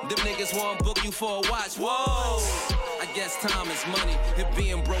 Oh. Them niggas won't book you for a watch. Whoa. I guess time is money. If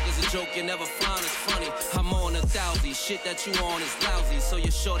being broke is a joke, you never find it's funny. I'm on 1,000. Shit that you on is lousy. So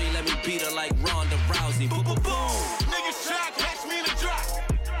your shorty let me beat her like Ronda Rousey. Boom, boom, boom. Niggas try to catch me in the drop.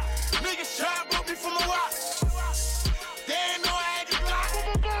 Niggas try to book me from a watch. They ain't know I had the Glock.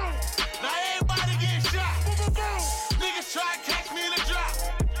 Now everybody getting shot. Niggas try to catch me in the drop.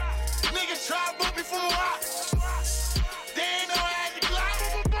 Niggas try to book me from a watch. They ain't know I had the Glock.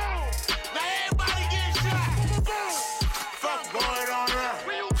 Now everybody getting shot. Fuck boy, don't run.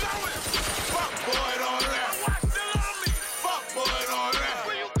 Where you going? Fuck boy, don't run. Watch still on me. Fuck boy, don't run.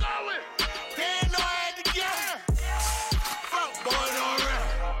 Where you going? They ain't know I had the gun. Fuck boy, don't run.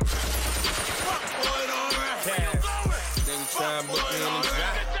 Fuck boy, don't run. Where you going? Then try and book me in the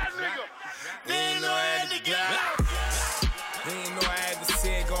drop. They ain't know I had the gun. They ain't know I had to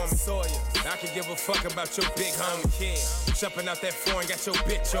say it on me, saw you. I could give a fuck about your big homie kid. Jumping out that foreign, got your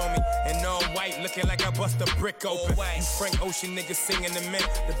bitch on me. And all white, looking like I bust a brick open. You Frank Ocean niggas singing the men.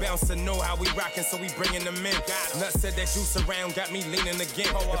 The bouncer know how we rockin', so we bringing them in. Nut said that juice around, got me leaning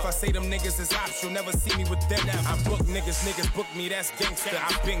again. If I say them niggas is ops, you'll never see me with them. I book niggas, niggas book me, that's gangster.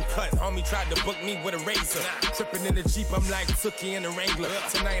 I've been cut, homie tried to book me with a razor. Tripping in the Jeep, I'm like Tookie in the Wrangler.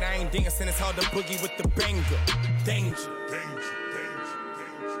 Tonight I ain't dancing, it's hard to boogie with the banger. Danger.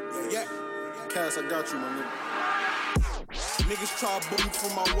 Yeah, Cass, I got you, my nigga. Niggas try to book me for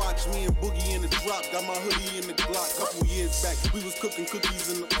my watch, me and Boogie in the drop. Got my hoodie in the Glock. Couple years back, we was cooking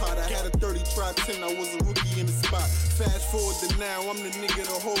cookies in the pot. I had a 30 try 10, I was a rookie in the spot. Fast forward to now, I'm the nigga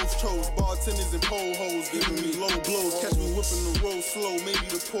the hoes chose. Bartenders and pole hoes giving me low blows. Catch me whipping the roll slow, maybe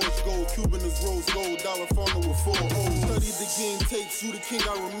the Porsche gold. Cuban is rose gold, dollar funnel with 4 O's. Study the game takes, you the king,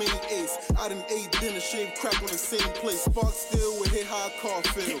 I remain ace. I done ate dinner, shaved crack on the same place. Spark still with hit high car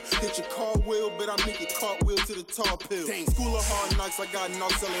feel. Hit your car wheel, but I make it cartwheel to the tar pill. School of hard knocks, I got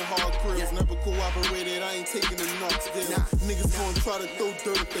knocks selling hard krills. Never cooperated, I ain't taking the knocks deal. Niggas gon' try to throw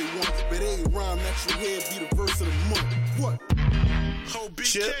dirt if they want, but they ain't rhyme that you hear be the verse of the month. What? Ho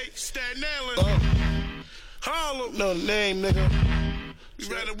BK, Staten Island. Harlem. No name, nigga.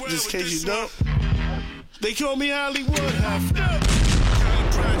 Just in case you don't. They call me Hollywood.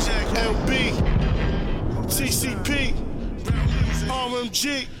 LB, TCP,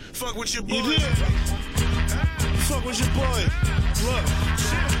 RMG. Fuck with your boy. You did? Fuck with your boy. Look,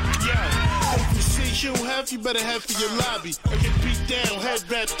 yo, if you see you have, you better have for your lobby. Or get beat down, head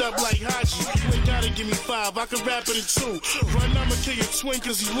wrapped up like Haji. You ain't gotta give me 5, I can rap it in 2. Run, I'ma kill your twin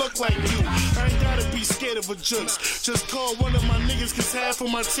cause he look like you. I ain't gotta be scared of a jukes. Just call one of my niggas cause half of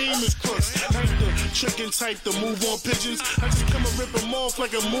my team is crooks. I ain't the chicken type to move on pigeons. I just come and rip them off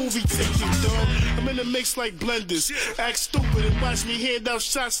like a movie ticket, dog. I'm in the mix like blenders. Act stupid and watch me hand out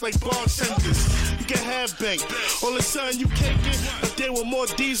shots like bartenders. You can have bank. All of a sudden you can't get up there with more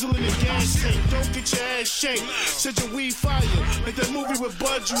diesel in the gas tank. Don't get your ass shanked. Said your weed fire. Like that movie with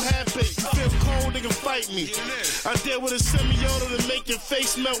Bud, you have bait. You feel cold, nigga, fight me. I there with a semi-auto to make your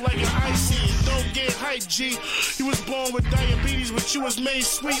face melt like an icy. Don't get hype, G. You was born with diabetes, but you was made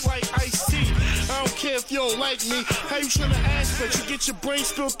sweet like iced tea. I don't care if you don't like me. How you tryna ask that? You get your brain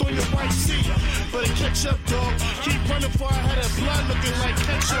spilled through your white tee. Better catch up, dog. Keep running for I had that blood looking like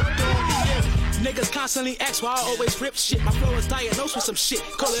ketchup, dog. Yeah. Niggas constantly ask why I always rip shit. My flow is diagnosed with some shit,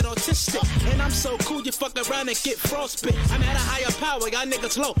 call it autistic. And I'm so cool, you fuck around and get frostbit. I'm at a higher power, y'all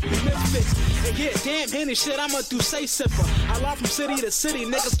niggas low, we misfits. And yeah, damn any shit, I'ma do say sipper. I law from city to city,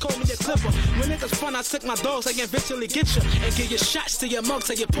 niggas call me a clipper. When niggas fun, I take my dogs, I can eventually get you. And give you shots to your mugs,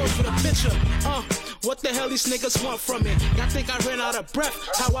 so you pose for the picture. What the hell these niggas want from me? Y'all think I ran out of breath,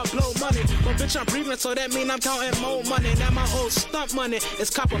 how I blow money. But bitch, I'm breathing, so that mean I'm counting more money. Now my old stunt money is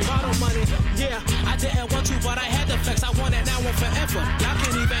copper bottle money. Yeah, I didn't want to, but I had the flex. I want it now and forever. Y'all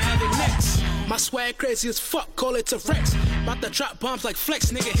can't even have it next. My swag crazy as fuck, call it to Rex. About to drop bombs like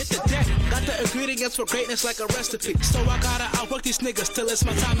Flex, nigga, hit the deck. Got the ingredients for greatness like a recipe. So I gotta outwork these niggas till it's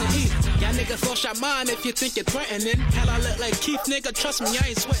my time to eat. Y'all niggas lost your mind if you think you're threatening. Hell, I look like Keith, nigga, trust me, I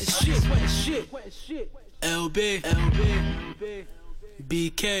ain't sweating shit. LB,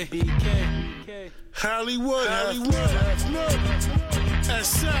 BK, Hollywood.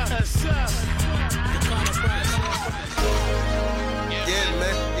 Yeah,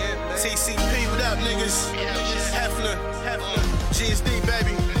 man. TCP, what up, niggas? Hefner, GSD,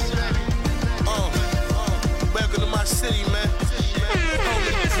 baby. Welcome to my city, man.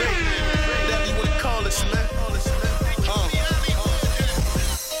 Whatever you wanna call us, man.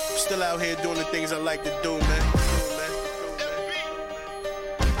 Still out here doing the things I like to do, man.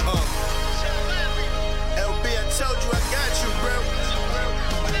 LB, I told you I got you, bro.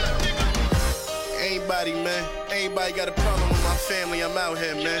 Anybody, man. Anybody got a problem with my family, I'm out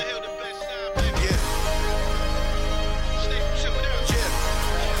here, man.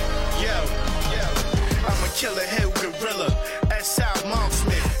 I'm a killer hill gorilla, S out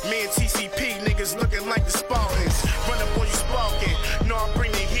Marksman. Me and TCP niggas looking like the Spartans. Run up on you sparking. No, I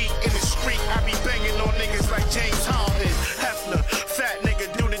bring the heat in the street. I be banging on niggas like James Harden. Hefner, fat nigga,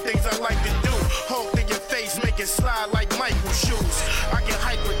 do the things I like to do. Hulk in your face, make it slide like Michael shoes. I get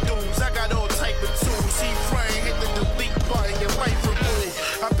hype with dudes, I got all type of tools. He frame, hit the delete button, your life removed.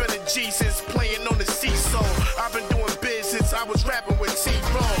 I been a G since playing on the seesaw. I've been doing biz since I was rapping with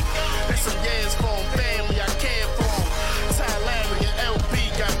T-Raw. That's some years for him, family, I care for him. Ty Larry and LB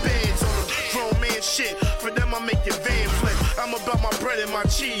got bands on them. Grown man shit, for them I make your van flip. I'm about my bread and my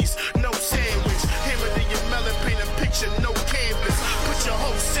cheese, no sandwich. Hammer to your melon, paint a picture, no canvas. Put your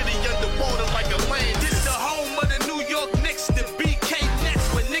whole city underwater like a land. This the home of the New York Knicks, the BK Nets,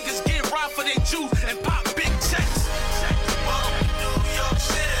 where niggas get robbed for their juice and pop big checks.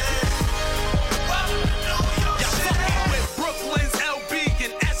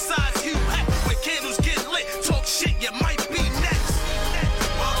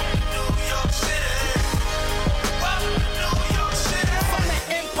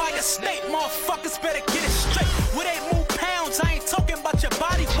 State, motherfuckers better get it straight. Where they move pounds, I ain't talking about your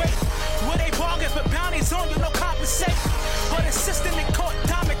body weight. Where they bargain for bounties on you, no compensate. But insisting in court,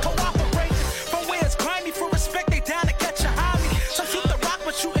 diamond cooperating. From where it's grimy for respect, they down to catch a hobby. Some shoot the rock,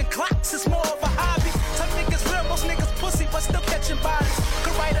 but shooting clocks is more of a hobby. Some niggas real, most niggas pussy, but still catching bodies.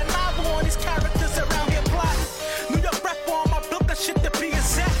 Could write a novel on these characters around here plotting. New York rep on my book, that shit to be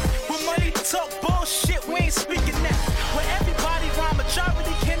exact. With money to talk bullshit, we ain't speaking that. Where everybody rhyme,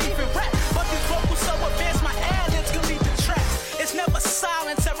 majority can't even rap. But these vocals so advanced, my ad-libs can lead the tracks. It's never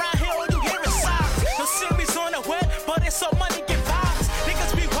silence around here, all you hear is silence. No series on the web, but it's so money get vibes.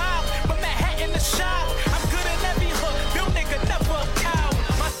 Niggas be wild, but Manhattan the shop. I'm good in every hook, real nigga never a coward.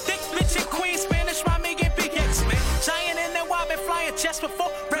 My thick bitch in Queen, Spanish rhyming and big X, man. Giant in the wild, been flying just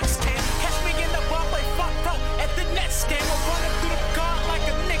before Rex came. Catch me in the bar, play front row at the Nets game. I'm running through the guard like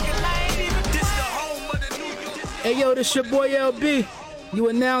a nigga, I ain't even this the home of the New York. Hey yo, this your boy LB. You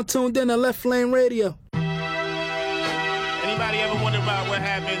are now tuned in to Left Lane Radio. Anybody ever wonder about what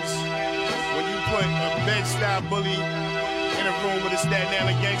happens when you put a bed-style bully in a room with a Staten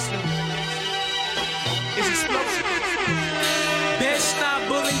Island gangster? It's explosive. Bed-style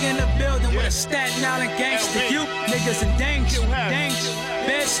bully in the building with a Staten Island gangster. You, nigga. niggas in danger, danger.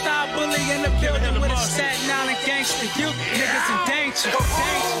 Bed-style bully in the building with a Staten Island gangster. You niggas in danger,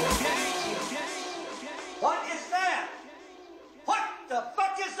 danger. What is that? What the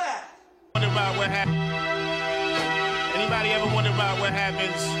fuck is that? Wonder about what happens. Anybody ever wonder about what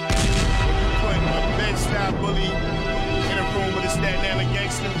happens when you put a bed-style bully in a room with a Staten Island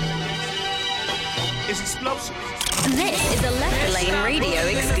gangster? It's explosive. This is a Left Lane Radio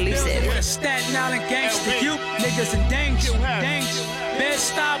exclusive. With a Staten Island gangster, you niggas in danger, danger.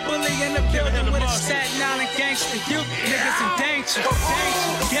 Bed-style bully in the building with a Staten Island gangster, you niggas in danger,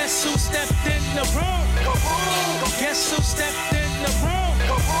 danger. Guess who stepped in the room? Guess who stepped in the room?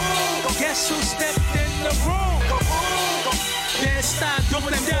 Guess who stepped in the room? Bed-style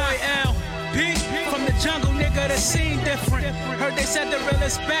doing boy L.P. From the jungle, nigga, the scene different. Heard they said the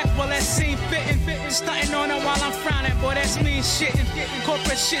realest back, well that scene fitting. Stunting on them while I'm frowning, boy that's mean shitting.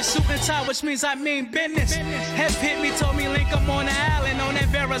 Corporate shit, suit and tie, which means I mean business. Hef hit me, told me link 'em on the island on that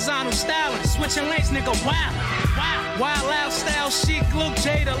Verrazano styling. Switching lanes, nigga, wow. Wild loud style, chic, Luke,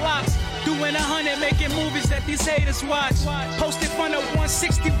 Jada Locks. Doing 100, making movies that these haters watch. Posted front of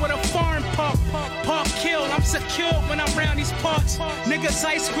 160 with a foreign park. Park kill, I'm secure when I'm around these parts. Niggas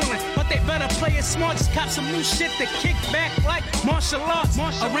ice grilling, but they better play it smart. Just cop some new shit to kick back like martial arts.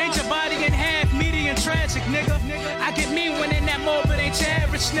 Arrange your body in half, medium, tragic, nigga. I get mean when in that mode, but ain't your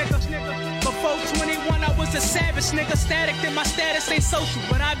average, nigga. Before 21, I was a savage, nigga. Static in my status ain't social,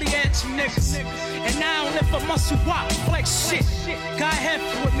 but I be at you niggas. And now I don't live for muscle walk, flex shit. God have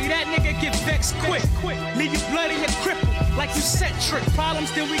with me, that nigga get vexed quick. Leave you bloody and crippled like you set trick.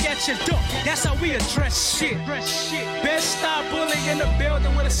 Problems, then we at your door. That's how we address shit. Best style bully in the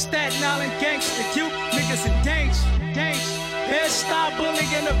building with a Staten Island gangster. You niggas in danger, danger. Best style bully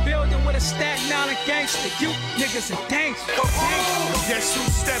in the building with a Staten Island gangster. You niggas in danger, danger. Guess who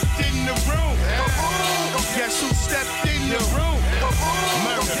stepped in the room? Guess who stepped in the room?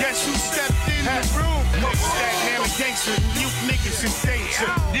 Guess who stepped in the room? Staten Island gangster, you niggas in danger.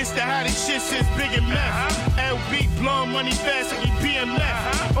 This the hottest shit since Big and Meth. LB blowing money fast like he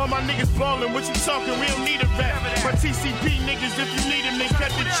BMF. All my niggas ballin', what you talking? We don't need a rap. My TCP niggas, if you need them, they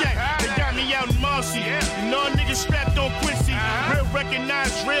cut the check. They got me out in Marcy. You know niggas strapped on Quincy. Real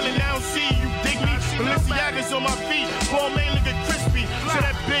recognized, real, and I don't see you, dig me. Balenciaga's on my feet, Paul May looking crispy. So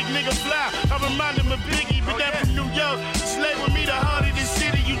that big nigga fly, I remind him of Biggie, but that from New York. Slay with me, the heart of the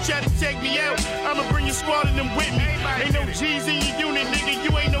city. You try to take me out, I'ma bring your squad and them with me. Ain't no G's in your unit, nigga,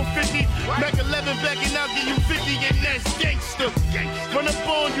 you ain't no 50. Mac 11 back and I'll give you 50, and that's gangster. Run up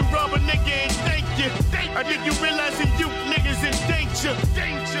on you, rob a nigga, and thank you. I think you realizing you niggas in danger.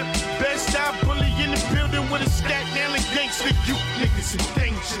 Best style bully in the building with a Staten Island gangster. You niggas in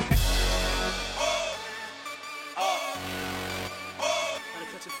danger.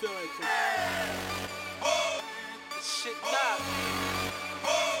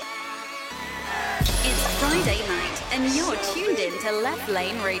 It's Friday night, and you're tuned in to Left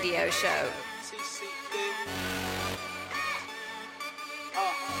Lane Radio Show.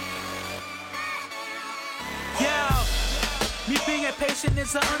 Me being patient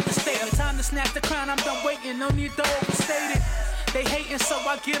is an understatement. Time to snap the crown, I'm done waiting, no need to overstate it. They hating, so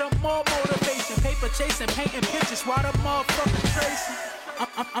I get them more motivation. Paper chasing, painting pictures while the motherfucker tracing.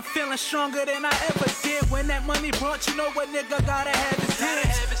 I'm feeling stronger than I ever did. When that money brought, you know what nigga gotta have his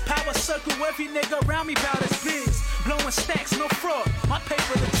dibs. Power circle, every nigga around me bout his biz. Blowing stacks, no fraud, my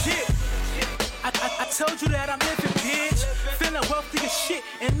paper legit. I told you that I'm living, bitch. Feeling wealthy as shit,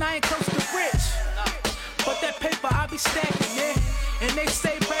 and I ain't close to rich. But that paper I be stacking, yeah. And they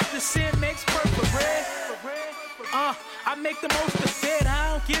say practicing makes perfect, red. I make the most of it. I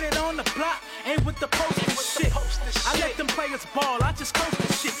don't get it on the block. Ain't with the poster shit. I let them players ball. I just coast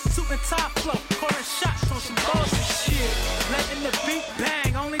the shit. Suit and tie flow. Calling shots on some balls and shit. Letting the beat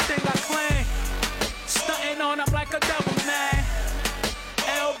bang. Only thing I claim. Stunting on them like a double man.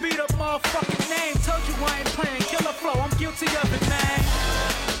 LB the motherfucking name. Told you I ain't playing. Killer flow. I'm guilty of it, man.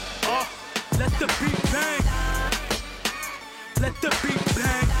 Let the beat bang. Let the beat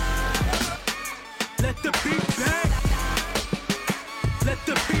bang. Let the beat bang. Let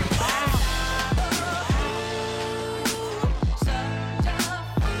the beat bang.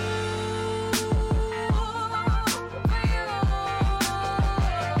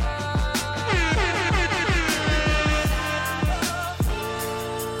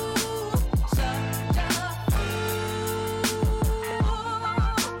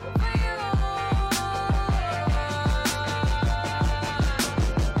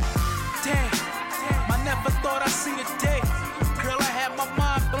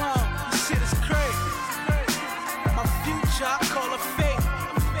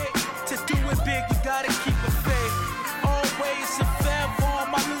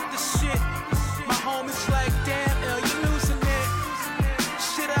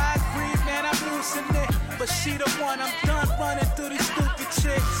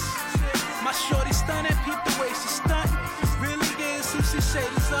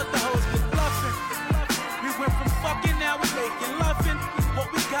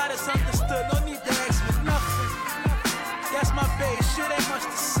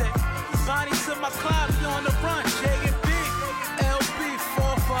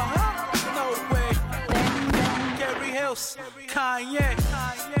 Kanye.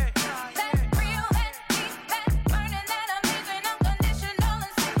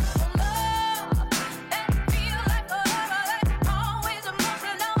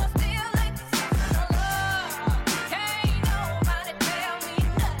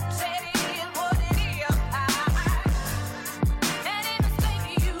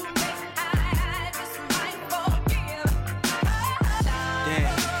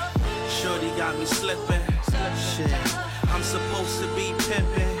 Got me slipping. Shit, I'm supposed to be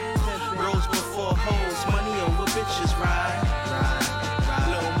pimping. Bros before hoes, money over bitches, right?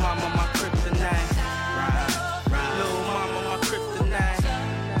 Little mama, my kryptonite. Little mama, my kryptonite.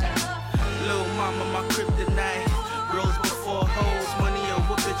 Little mama, my kryptonite. Bros before hoes, money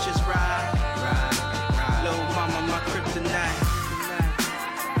over bitches, right? Little mama, my kryptonite.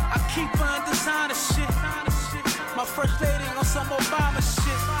 I keep on designer shit. My first lady on some Obama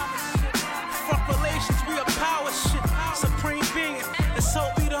shit. Fuck relations, we a power shit. Supreme being, let's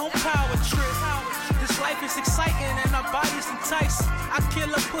hope we don't power trip. This life is exciting and our bodies enticing. I kill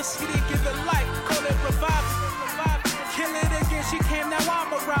a pussy, then give it life, call it revival. Kill it again, she came, now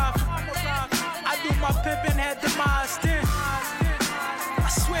I'm arriving. I do my pimpin', had demise then. I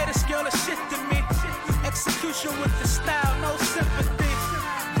swear this girl is shit to me. Execution with the style, no sympathy.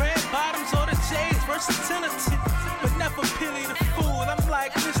 Red bottoms or the J's, versatility. But never pity the fool, I'm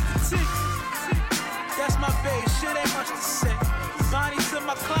like Mr. T. That's my babe, shit ain't much to say. Bonnie to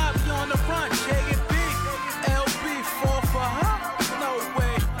my club, you on the run, J&B. LB, fall for her? No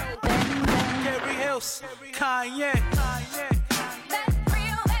way. Gary Hills, Kanye.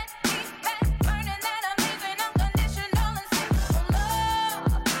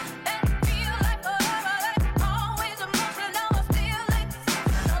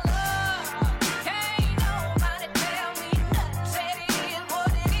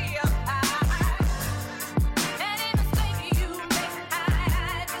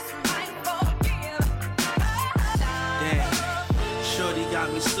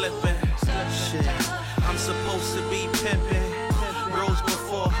 Got me slipping. Shit, I'm supposed to be pimping. Bros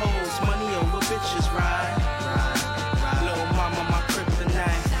before hoes, money over bitches, right? Little mama, my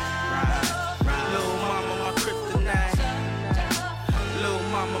kryptonite. Little mama, my kryptonite. Little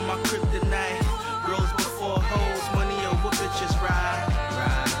mama, my kryptonite. Bros before hoes, money over bitches, right?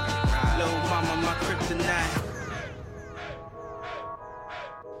 Little mama, my kryptonite.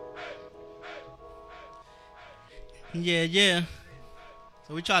 Yeah.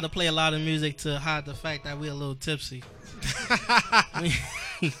 So we try to play a lot of music to hide the fact that we're a little tipsy. we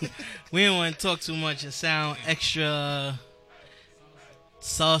didn't want to talk too much and sound extra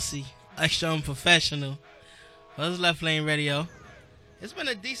saucy, extra unprofessional. But it's Left Lane Radio. It's been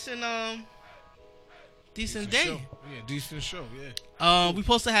a decent day. Show. Yeah, decent show, yeah. We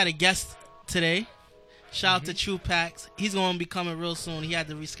supposed to have a guest today. Shout out to Jukebox. He's going to be coming real soon. He had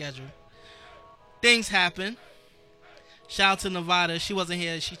to reschedule. Things happen. Shout out to Nevada. She wasn't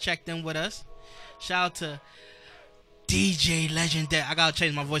here. She checked in with us. Shout out to DJ Legendary. I gotta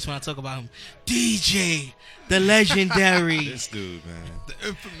change my voice when I talk about him. DJ, the legendary. This dude, man.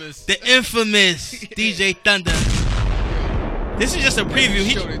 The infamous DJ Thunder. This is just a preview.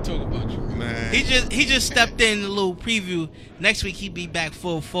 They talk about you, man. He just stepped in a little preview. Next week he'll be back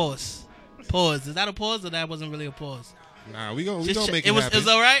full force. Pause. Is that a pause or that wasn't really a pause? Nah, we gonna make it happen. It was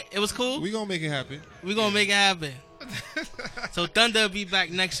alright? It was cool? We gonna make it happen. We gonna make it happen. So Thunder will be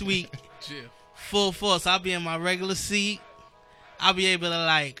back next week. Full force. I'll be in my regular seat. I'll be able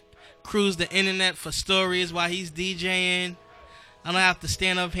to cruise the internet for stories while he's DJing. I don't have to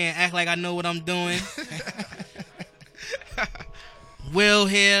stand up here and act like I know what I'm doing. Will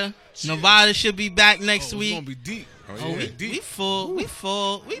here. Nevada should be back next week. It's gonna be deep. We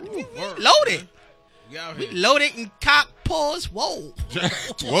full. We loaded. We loaded and cock pause. Whoa.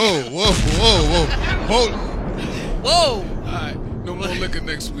 Whoa. All right. No more liquor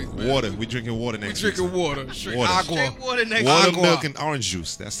next week, man. Water. We drinking water next week. We drinking water. Straight water. Agua. Water next water, week. milk, and orange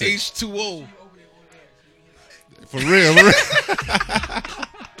juice. That's it. H2O. For real.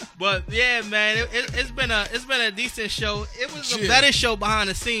 But yeah, man, it's been a decent show. It was a better show behind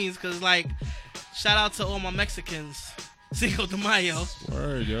the scenes because shout out to all my Mexicans. Cinco De Mayo.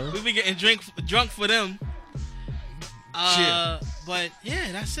 Word, yo. We be getting drunk for them. But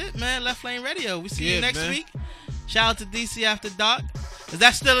yeah, that's it, man. Left Lane Radio. We see you next week. Shout out to DC After Dark. Is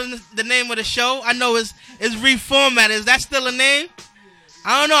that still the name of the show? I know it's reformatted. Is that still a name?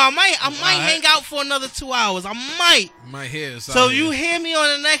 I don't know. I might hang out for another 2 hours. I might hear. So you hear me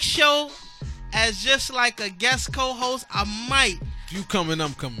on the next show as just like a guest co-host. I might. If you coming,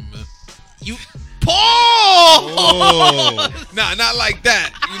 I'm coming, man. You Paul. Nah, not like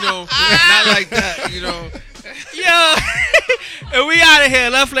that. Not like that. Yo. And we out of here.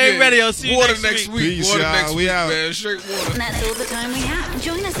 Left Lane Radio. See you next week. Peace, Water y'all. next We week, out. man. Straight water. That's all the time we have.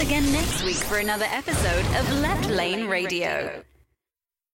 Join us again next week for another episode of Left Lane Radio.